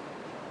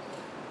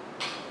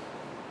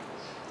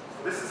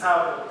 So this is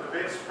how the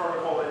Boyce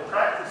protocol in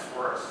practice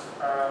works.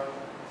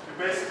 You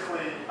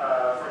basically,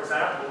 for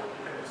example,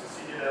 you can use a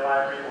cDNA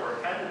library or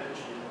a candidate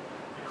gene.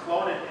 You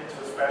clone it into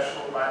a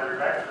special binary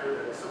vector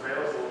that is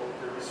available in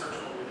the research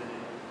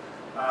community.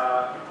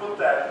 You put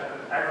that in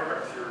an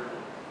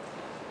agrobacterium.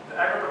 The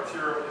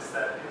agrobacterium is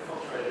then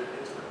infiltrated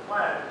into the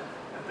plant,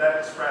 and that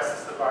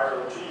expresses the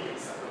viral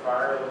genes, and the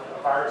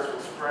virus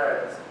will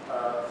spread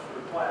through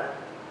the plant,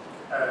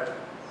 and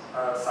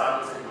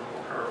silencing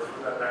will occur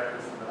through that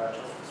mechanism that I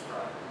just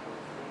described.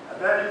 And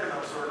then you can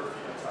observe the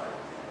phenotype.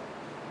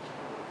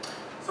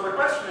 So the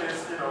question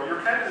is,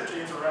 your candidate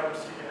genes or random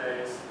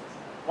cDNAs,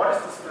 what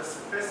is the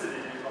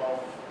specificity of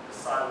the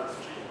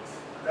silenced genes?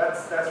 And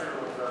that's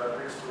really what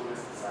the Boyce tool is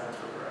designed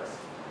to address.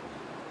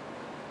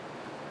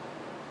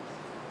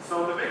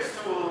 So the Boyce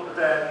tool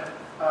then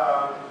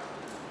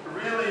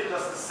really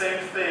does the same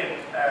thing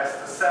as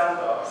the cell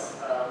does.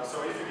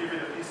 So if you give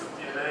it a piece of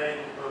DNA,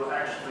 it will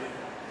actually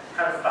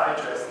kind of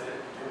digest it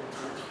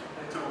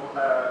into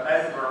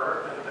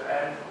NBER, and the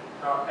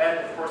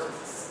N, of course,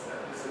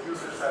 is a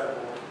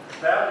user-settable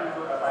value.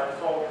 By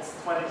default, it's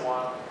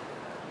 21.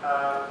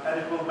 And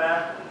it will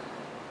map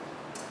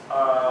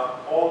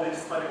all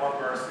these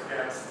 21 MERs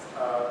against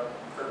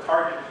the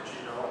targeted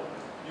genome,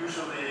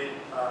 usually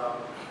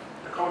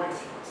the coding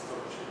sequences of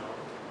the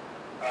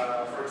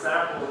genome. For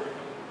example,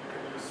 you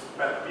can use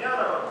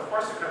Bentamiana. Of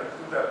course, you can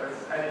do that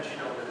with any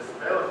genome that is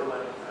available,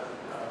 and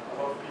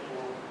a lot of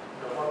people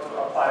want to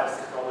apply this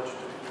technology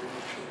to new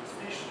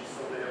species, so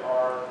they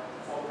are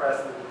all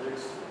present in the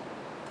Boyce tool.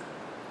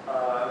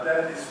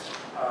 Then these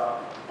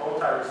bow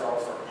tie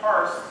results are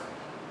parsed,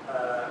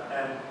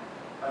 and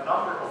a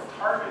number of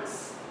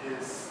targets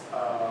is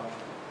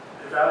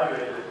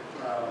evaluated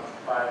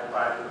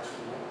by the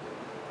tool.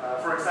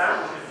 For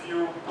example, if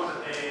you put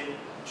a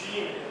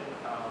gene in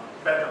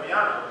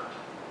Bentamiana,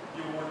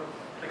 you would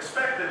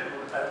expect that it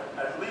would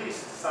at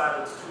least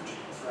silence two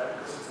genes, right?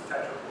 Because it's a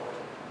tetraploid.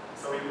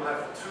 So you will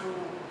have two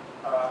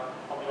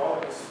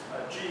homologous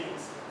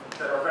genes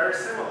that are very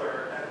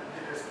similar, and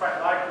it is quite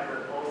likely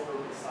that both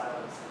will be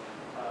silenced.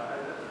 And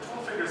the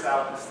tool figures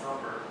out this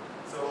number.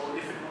 So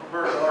if it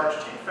were a large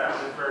gene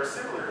family with very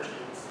similar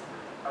genes,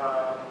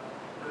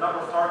 the number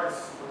of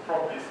targets would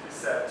probably be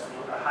set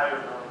to a higher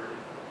number.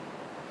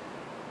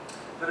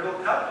 Then it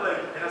will calculate,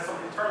 it has some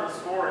internal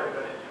scoring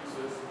that it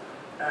uses,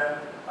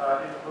 and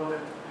it will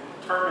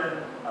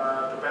determine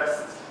the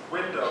best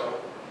window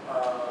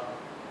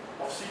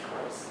of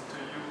sequence to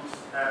use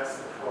as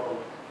a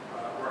probe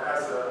or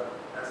as a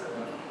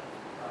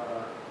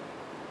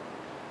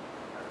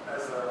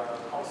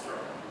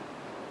construct.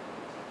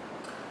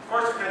 Of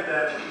course, you can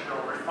then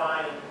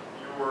refine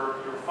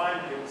your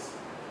findings.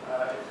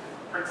 It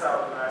prints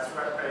out a nice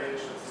web page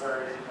that's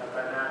very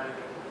dynamic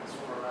and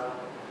zoom around,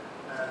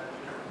 and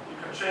you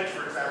can change,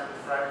 for example,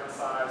 the fragment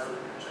size, or you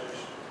can change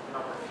the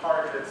number of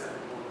targets, and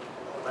it will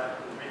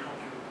automatically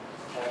recompute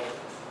all of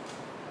this.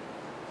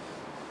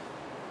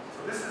 So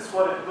this is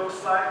what it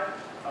looks like.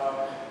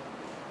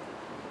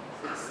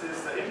 This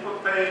is the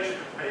input page. You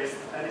can paste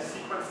any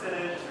sequence in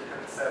it. You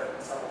can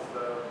set some of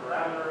the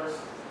parameters.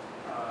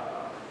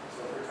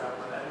 So, for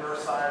example, an NMER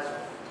size of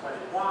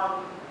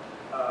 21,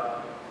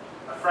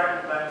 a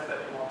fragment length that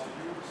you want to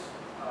use,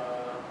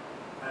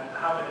 and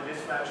how many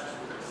mismatches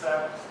you would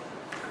accept.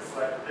 You can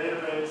select the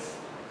database,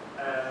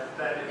 and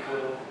then it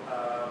will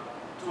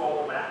do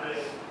all the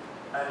mapping,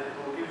 and it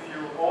will give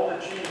you all the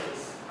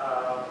genes,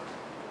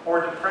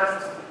 or the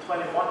presence of the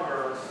 21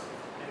 MERs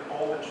in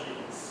all the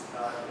genes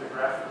in the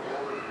graphical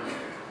overview.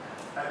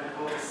 And it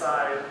will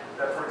decide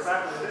that, for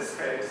example, in this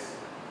case,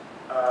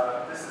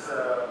 this is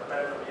a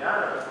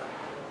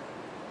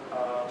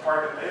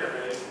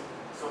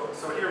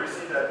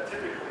that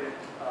typically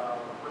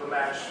will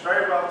match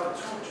very well to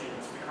two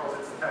genes because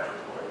it's a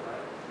tetraploid,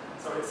 right?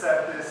 So it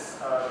said these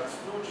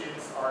blue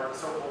genes are the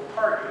so-called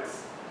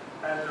targets,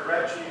 and the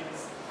red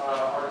genes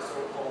are the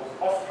so-called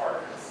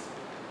off-targets.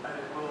 And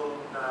it will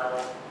now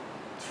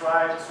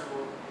try to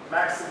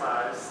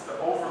maximize the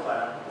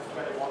overlap of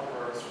 21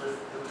 mers with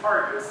the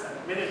targets and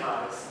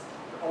minimize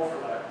the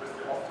overlap with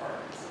the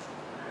off-targets.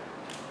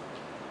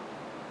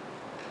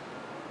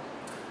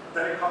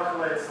 Then it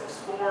calculates some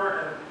score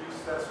and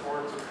uses that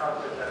score to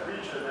calculate that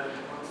region. And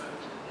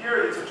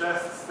here it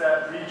suggests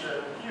that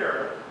region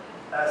here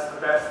as the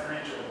best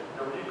region.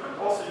 You could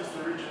also use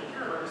the region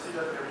here, but you see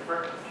that there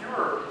are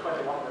fewer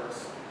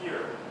 21ers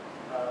here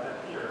than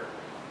here.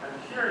 And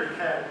here you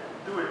can't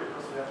do it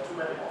because we have too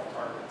many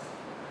off-targets.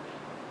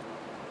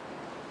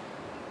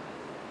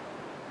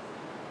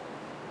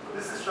 So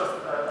this is just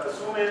a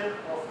zoom-in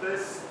of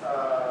this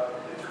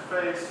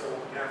interface. So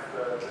we have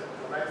the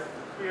length of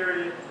the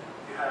query,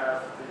 you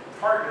have the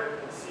target,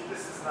 and see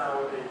this is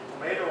now a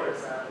tomato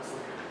example. So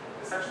you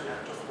essentially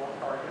have just one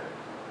target,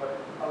 but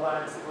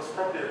aligns, it was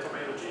probably a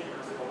tomato gene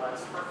because it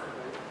aligns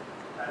perfectly.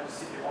 And you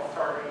see the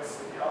off-targets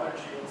in the other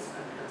genes,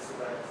 and you can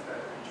select that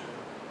region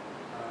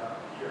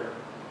here.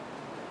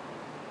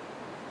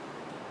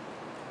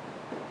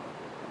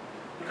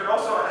 You can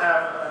also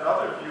have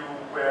another view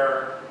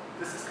where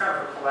this is kind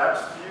of a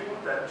collapsed view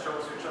that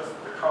shows you just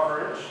the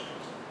coverage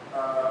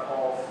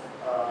of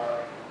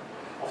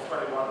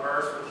 21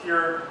 mers. But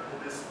here in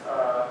this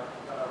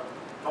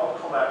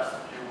non-collapsed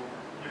view,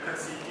 you can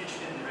see each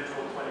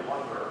individual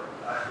 21 mer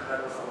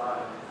that was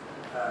aligned,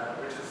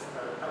 which is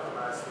kind of a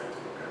nice way to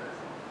look at it.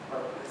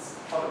 But it's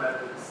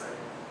fundamentally the same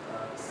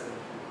view.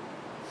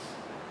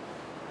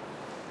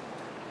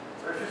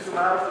 So if you zoom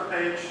out of the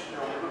page, we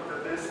looked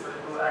at this, but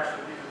it will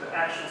actually give you the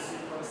action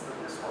sequence that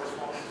this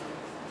corresponds to.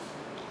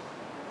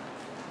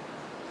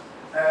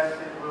 And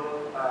it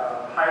will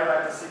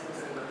highlight the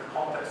sequence in the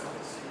context of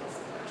the sequence,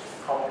 and just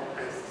copy and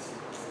paste the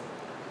sequence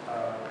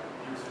and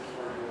use it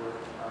for your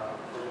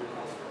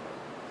construct.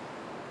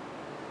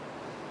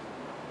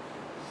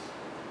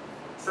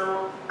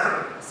 So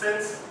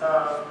since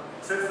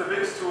the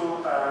VIX tool,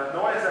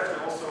 Noe has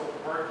actually also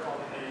worked on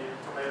a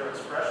tomato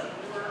expression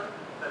viewer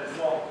that is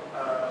not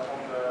on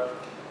the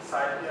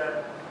site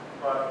yet,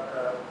 but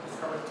it's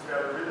coming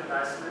together really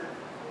nicely.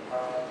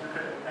 You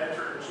can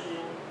enter a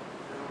gene,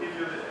 it will give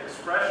you the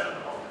expression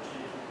of the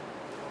gene,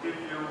 it will give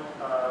you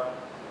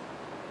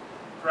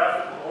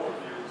graphical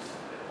overviews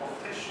of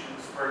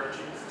tissues where the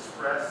gene is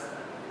expressed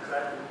and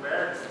exactly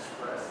where it's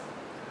expressed.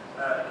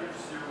 It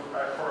gives you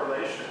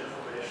correlation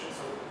information.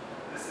 So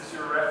this is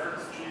your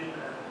reference gene,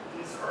 and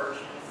these are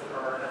genes that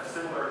have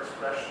similar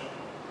expression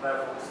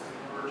levels to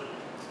your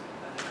gene.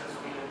 And you can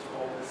zoom into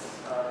all this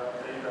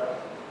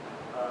data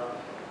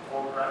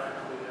all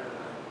graphically and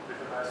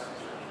with a nice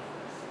user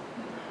interface.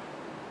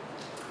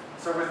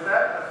 So with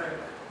that, I think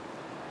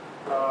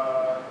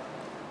I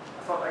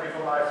thought I'd give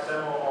a live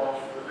demo of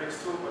the VIX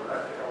tool, but I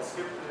think I'll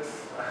skip this.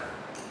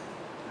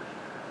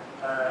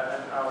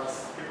 And I'll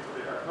skip to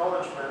the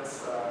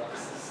acknowledgements.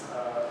 This is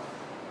the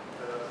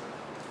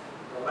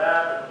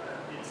lab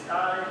at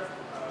BTI.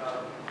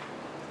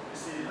 You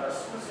see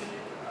Susie,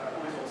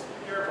 who is also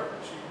here, but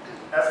she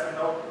asked me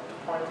not to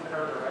point in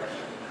her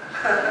direction.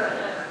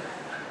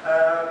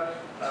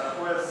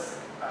 Who has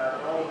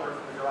all worked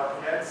in the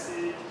Galapagos.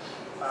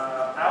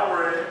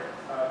 Aure,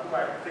 whom I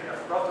think I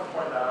forgot to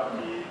point out,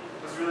 he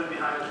was really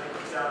behind the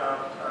Nicotiana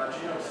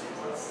genome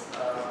sequence,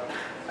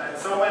 and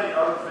so many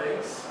other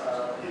things.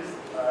 He's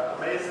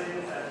amazing,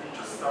 and he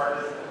just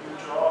started a new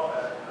job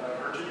at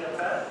Virginia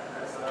Tech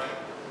as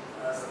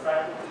a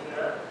faculty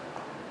there.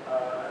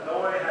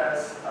 Noe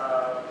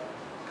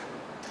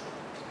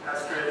has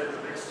created the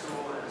VIX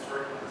tool and is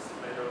working with this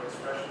tomato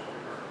expression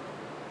viewer.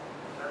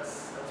 That's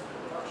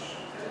pretty much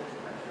it.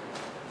 Thank you.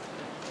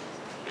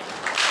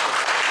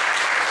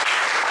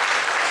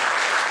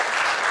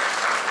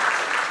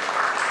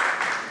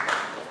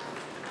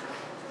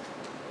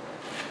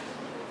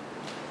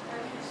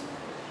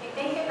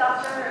 Thank you,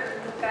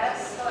 Dr. Lukas.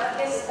 So at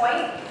this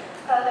point,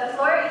 the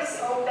floor is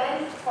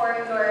open for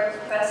your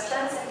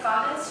questions and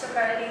comments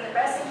regarding the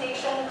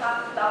presentation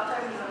of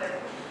Dr. Mueller.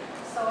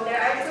 So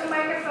there are two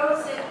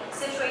microphones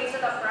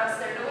situated across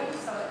the room,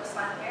 so there's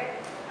one here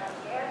and one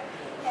here.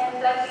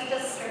 And let me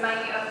just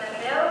remind you of the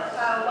drill.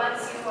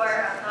 Once you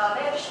are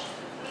acknowledged,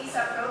 please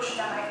approach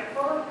the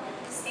microphone,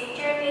 state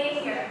your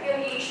name, your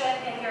affiliation,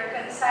 and your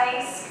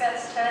concise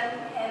question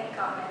and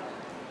comment.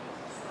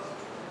 So,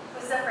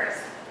 who's the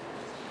first?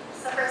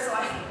 Who's the first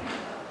one?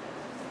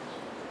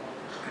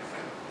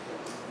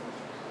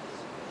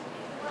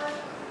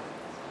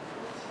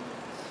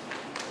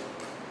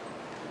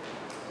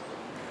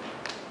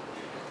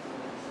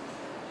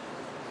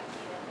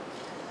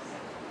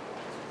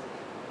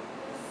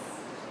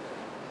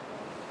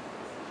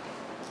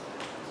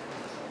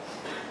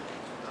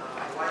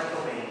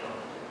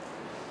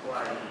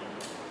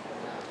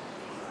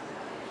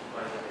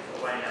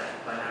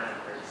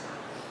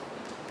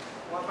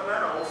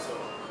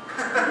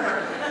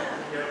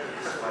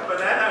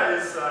 Banana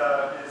is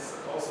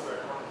also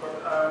very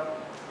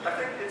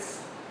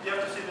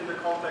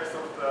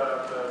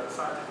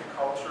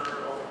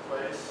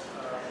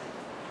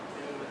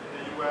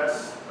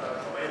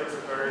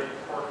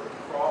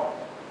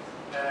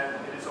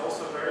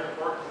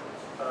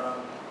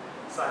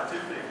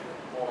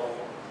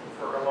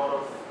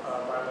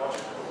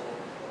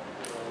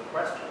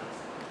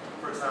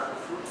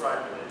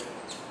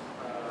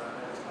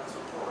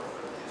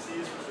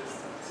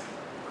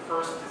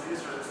first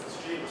disease resistance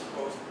gene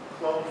was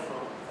cloned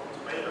from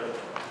tomato.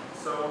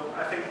 So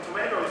I think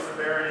tomato is a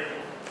very,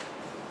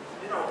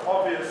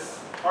 obvious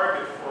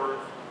target for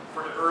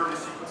the early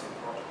sequencing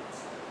projects.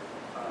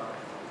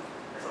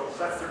 So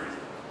that's the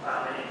reason.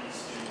 Many of these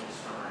students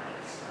from my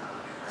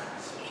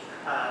class.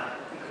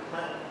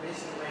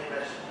 Basically, my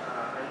question,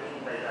 I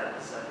mean by that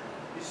is that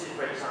you see,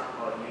 for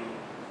example, you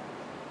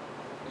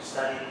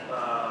studied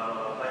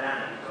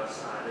banana because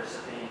there's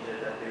a danger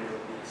that they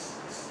will be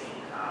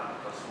extinct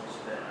because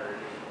most of them are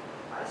really.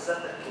 Is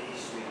that the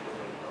case with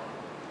tomato?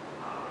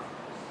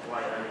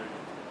 Why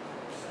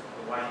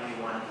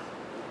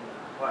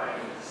are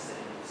you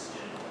interested in this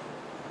gene?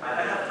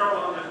 I have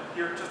trouble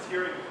just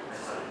hearing.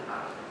 Sorry.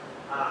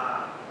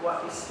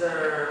 What's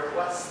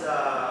the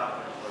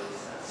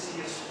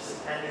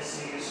any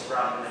serious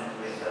problem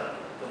with the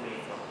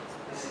tomato?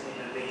 Is it in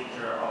the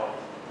danger of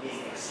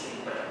being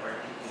extinct by a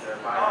particular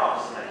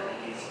virus like the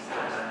case of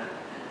banana?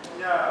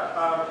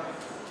 Yeah,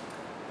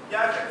 I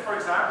think, for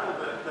example,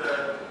 the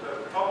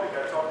topic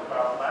I talked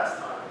about last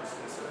time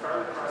is a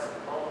fairly pressing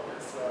problem.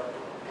 It's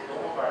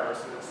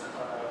coronaviruses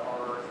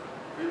are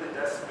really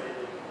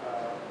decimating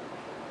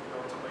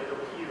tomato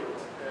yield,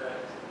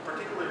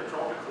 particularly in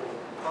tropical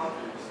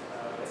countries.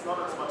 It's not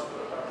as much a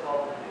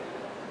problem in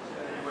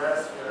the US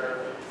where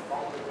the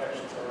fungal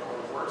infections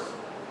are worse,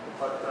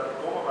 but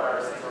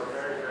coronaviruses are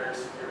very, very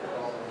severe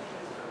problem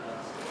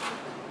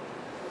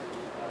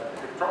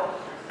in tropical.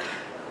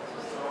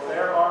 So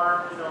there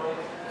are,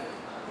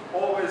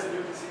 always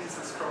new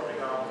diseases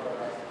cropping up,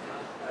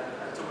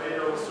 and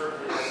tomatoes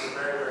certainly has a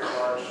very, very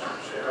large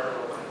share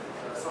of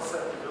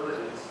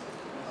susceptibilities.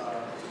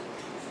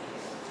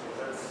 So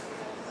that's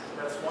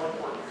one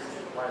important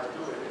reason why to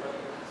do it. But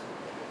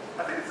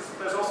I think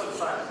there's also the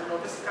science.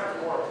 This is kind of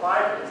a more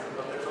applied reason,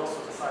 but there's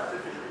also the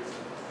scientific reason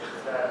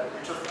that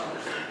we just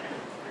understood.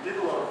 We did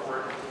a lot of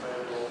work with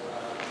tomato,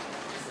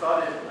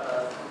 studied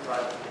food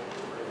life in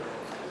tomato.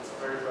 It's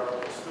very well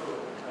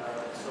understood.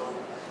 So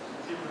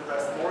people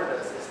invest more in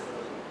that system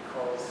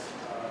because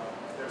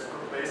there's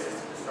good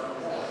basis to discover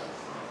more,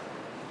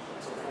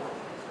 and so forth.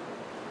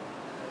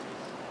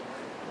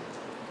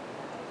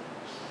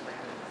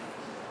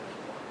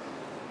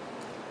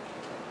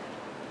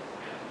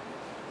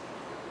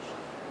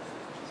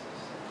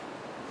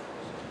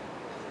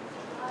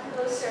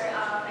 Hello, sir.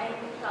 I'm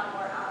Lukas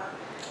Mueller.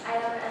 I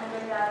am an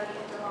undergraduate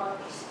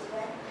entomology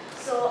student.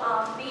 So,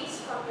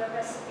 based from your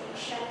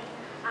presentation,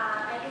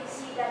 I can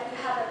see that you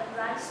have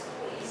advanced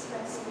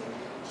sequencing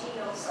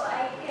genome. So,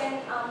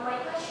 my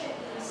question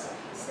is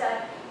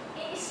that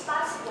it is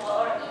possible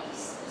or it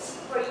is easy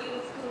for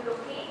you to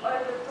locate or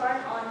to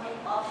turn on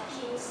and off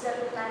genes that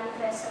will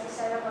manifest a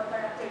desirable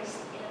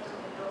characteristic in a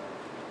tomato?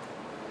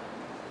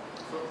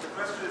 So the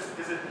question is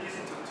it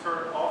easy to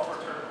turn off or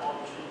turn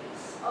on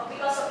genes?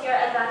 Because of your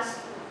advanced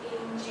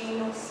in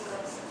genome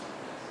sequencing.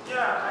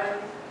 Yeah,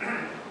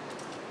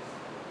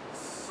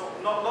 so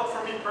not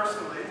for me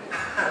personally.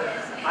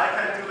 Yes. I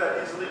can't do that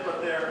easily,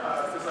 but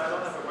because I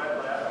don't have a wet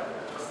lab, I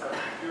just have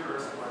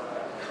computers in my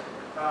lab.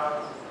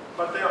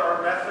 But there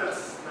are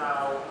methods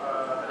now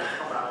that have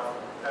come out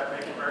that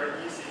make it very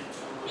easy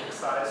to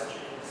excise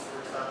genes, for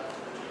example, in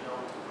the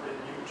genome, to put in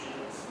new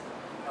genes,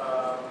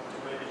 to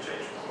maybe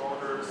change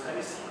promoters.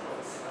 Any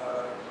sequence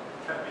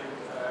can be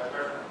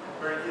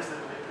very easily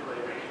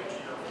manipulated in the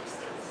genome these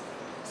days.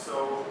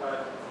 So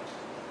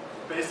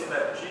based on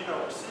that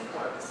genome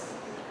sequence,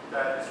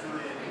 that is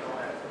really,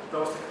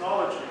 those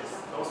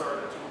technologies, those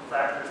are the two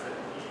factors that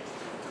you need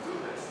to do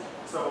this.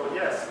 So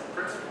yes, in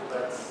principle,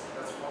 that's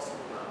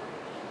possible now.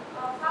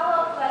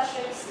 Follow-up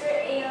question: is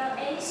there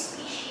any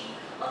species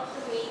of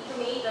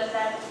tomato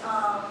that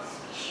of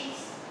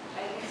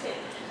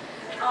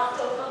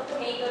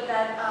tomato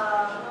that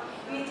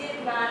we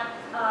did not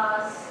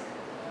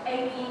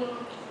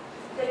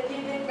that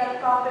you did not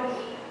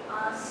properly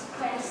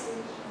sequence the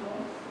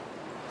genome?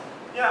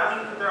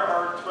 Yeah, there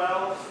are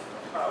 12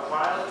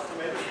 wild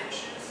tomato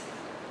species,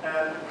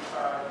 and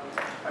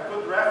a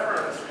good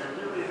reference we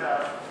really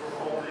have for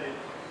only,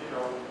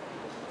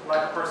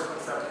 like Persimmon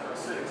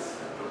 706.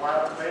 And the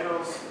wild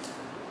tomatoes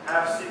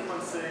have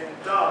sequencing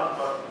done,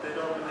 but they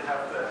don't really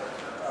have the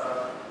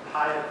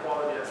high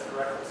quality as the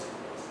reference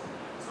sequence.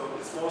 So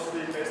it's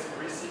mostly based on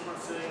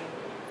resequencing.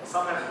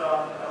 Some have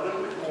done a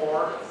little bit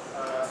more.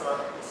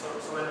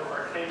 Solanum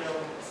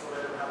arcanum,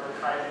 Solanum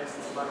hammerchides,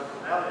 and Solanum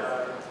pinelli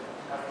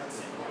have been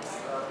sequenced.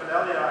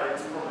 Pinelli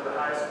is probably the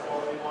highest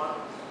quality one,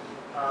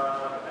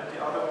 and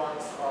the other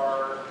ones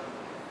are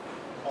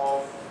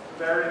of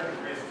varying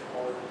degrees of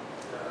quality.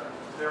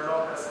 They're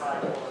not as high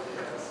quality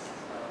as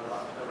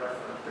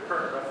the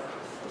current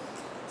reference.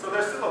 So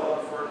there's still a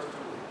lot of work to do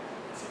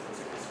in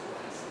sequencing these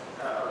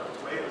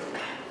tomatoes.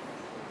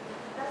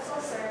 That's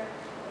all, sir.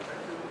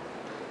 Thank you.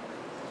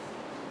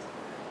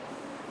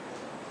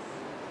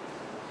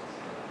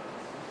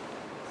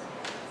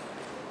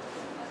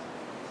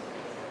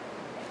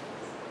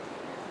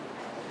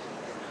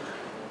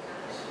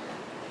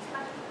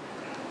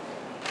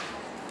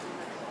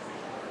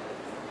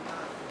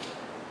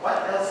 What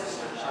else is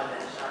the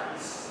challenge?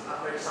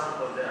 For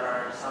example, there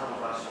are some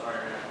of us who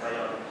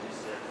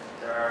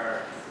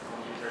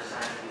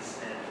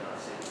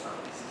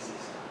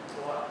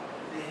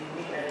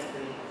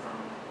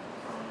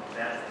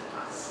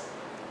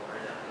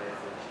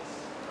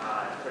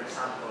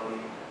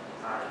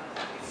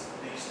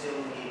do you still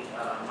need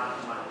a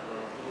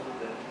mathematical tool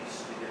that needs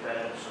to be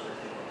developed so that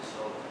you can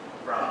solve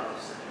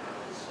problems that you have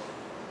to solve?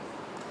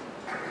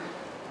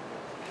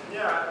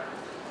 Yeah.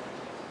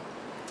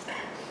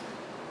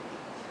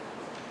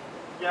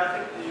 Yeah, I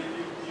think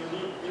you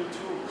need new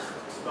tools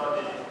to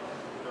study,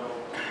 the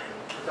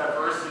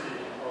diversity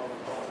of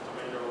the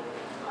tomato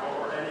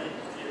or any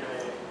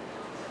DNA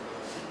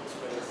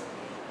sequence-based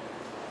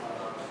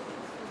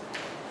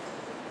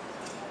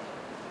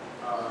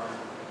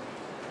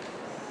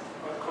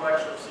a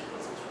collection of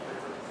sequences from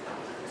different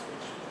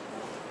species.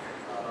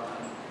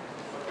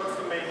 But what's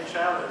the main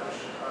challenge?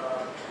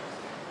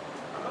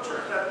 I'm not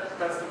sure if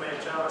that's the main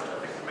challenge. I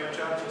think the main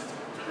challenge is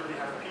to really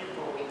have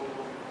people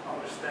who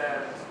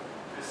understand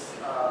this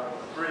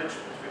bridge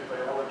between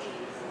biology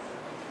and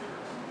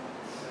computers.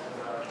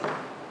 And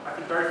I've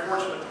been very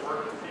fortunate to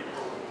work with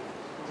people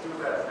who do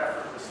that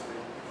effortlessly.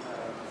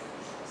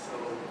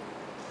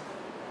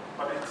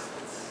 But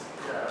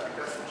yeah, I think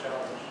that's the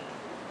challenge,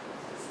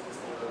 is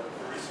the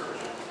research.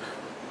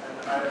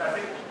 And I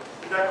think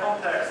in that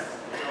context,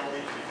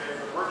 we gave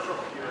a workshop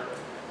here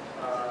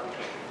to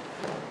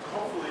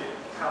hopefully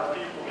help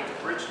people to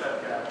bridge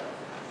that gap,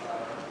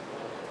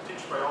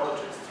 teach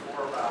biologists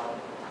more about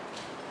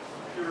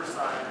computer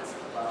science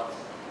and about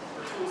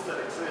the tools that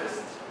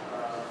exist.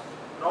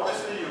 And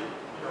obviously,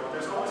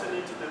 there's always a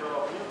need to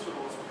develop new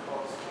tools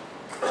because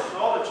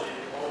technology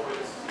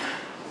always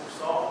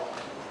moves on.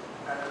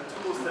 And the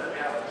tools that we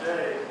have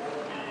today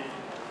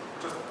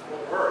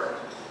won't work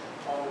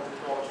on the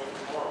technology of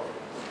tomorrow.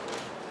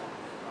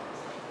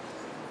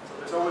 So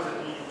there's always a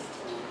need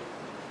to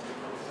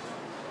improve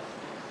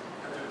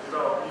and to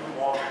develop new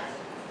models.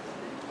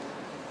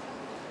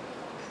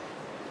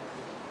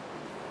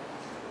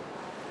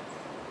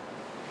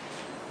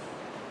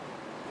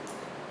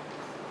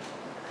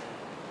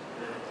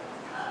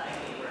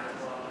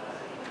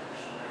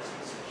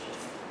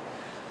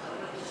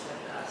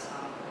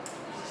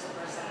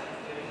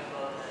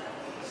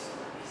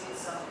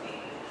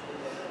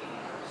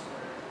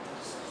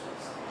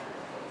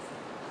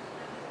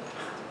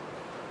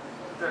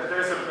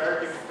 There's a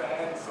very big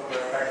fan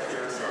somewhere back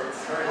here, so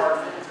it's very hard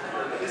for you to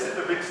hear. Is it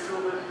the big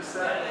stool that you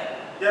said?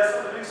 Yes,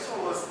 so the big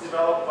stool was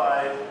developed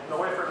by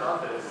Noé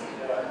Fernandez.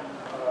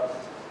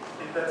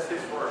 That's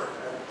his work.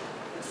 And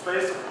it's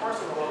based, of course,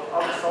 on a lot of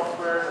other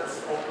software that's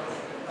open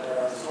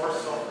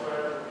source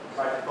software,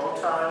 like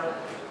Bowtime,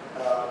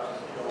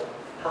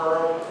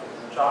 Perl,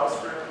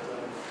 JavaScript,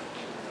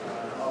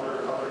 and other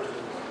tools.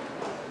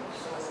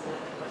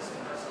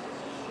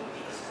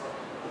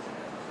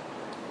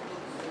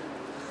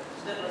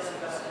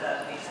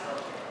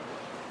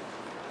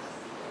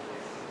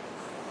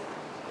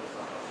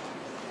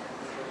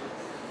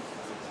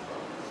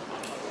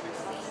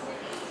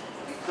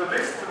 The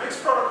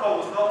VIX protocol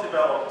was not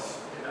developed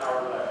in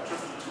our lab,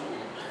 just the tool.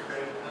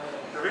 Okay?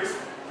 The VIX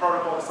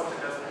protocol is something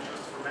that's been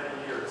used for many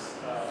years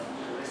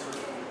in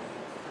research.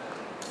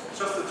 It's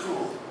just a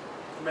tool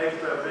to make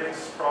the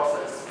VIX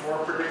process more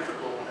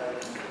predictable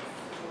and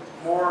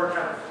more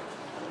kind of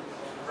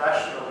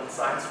rational and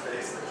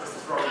science-based than just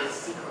throwing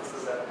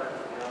sequences at them.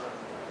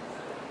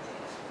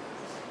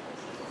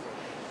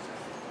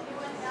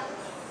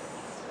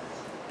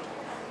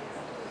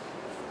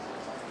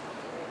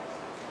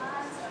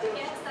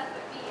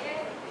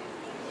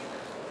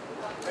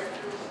 Thank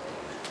you.